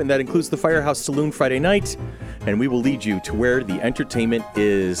go, and that includes the Firehouse Saloon Friday night, and we will lead you to where the entertainment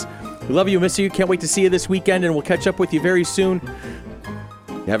is. We love you, miss you, can't wait to see you this weekend, and we'll catch up with you very soon.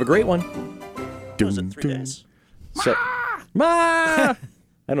 Have a great one. Was it 3 days? So, I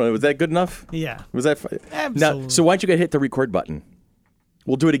don't know, was that good enough? Yeah. Was that Absolutely. Now, so why don't you go hit the record button?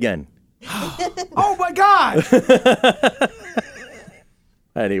 We'll do it again. Oh my God!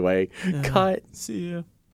 Anyway, cut. See ya.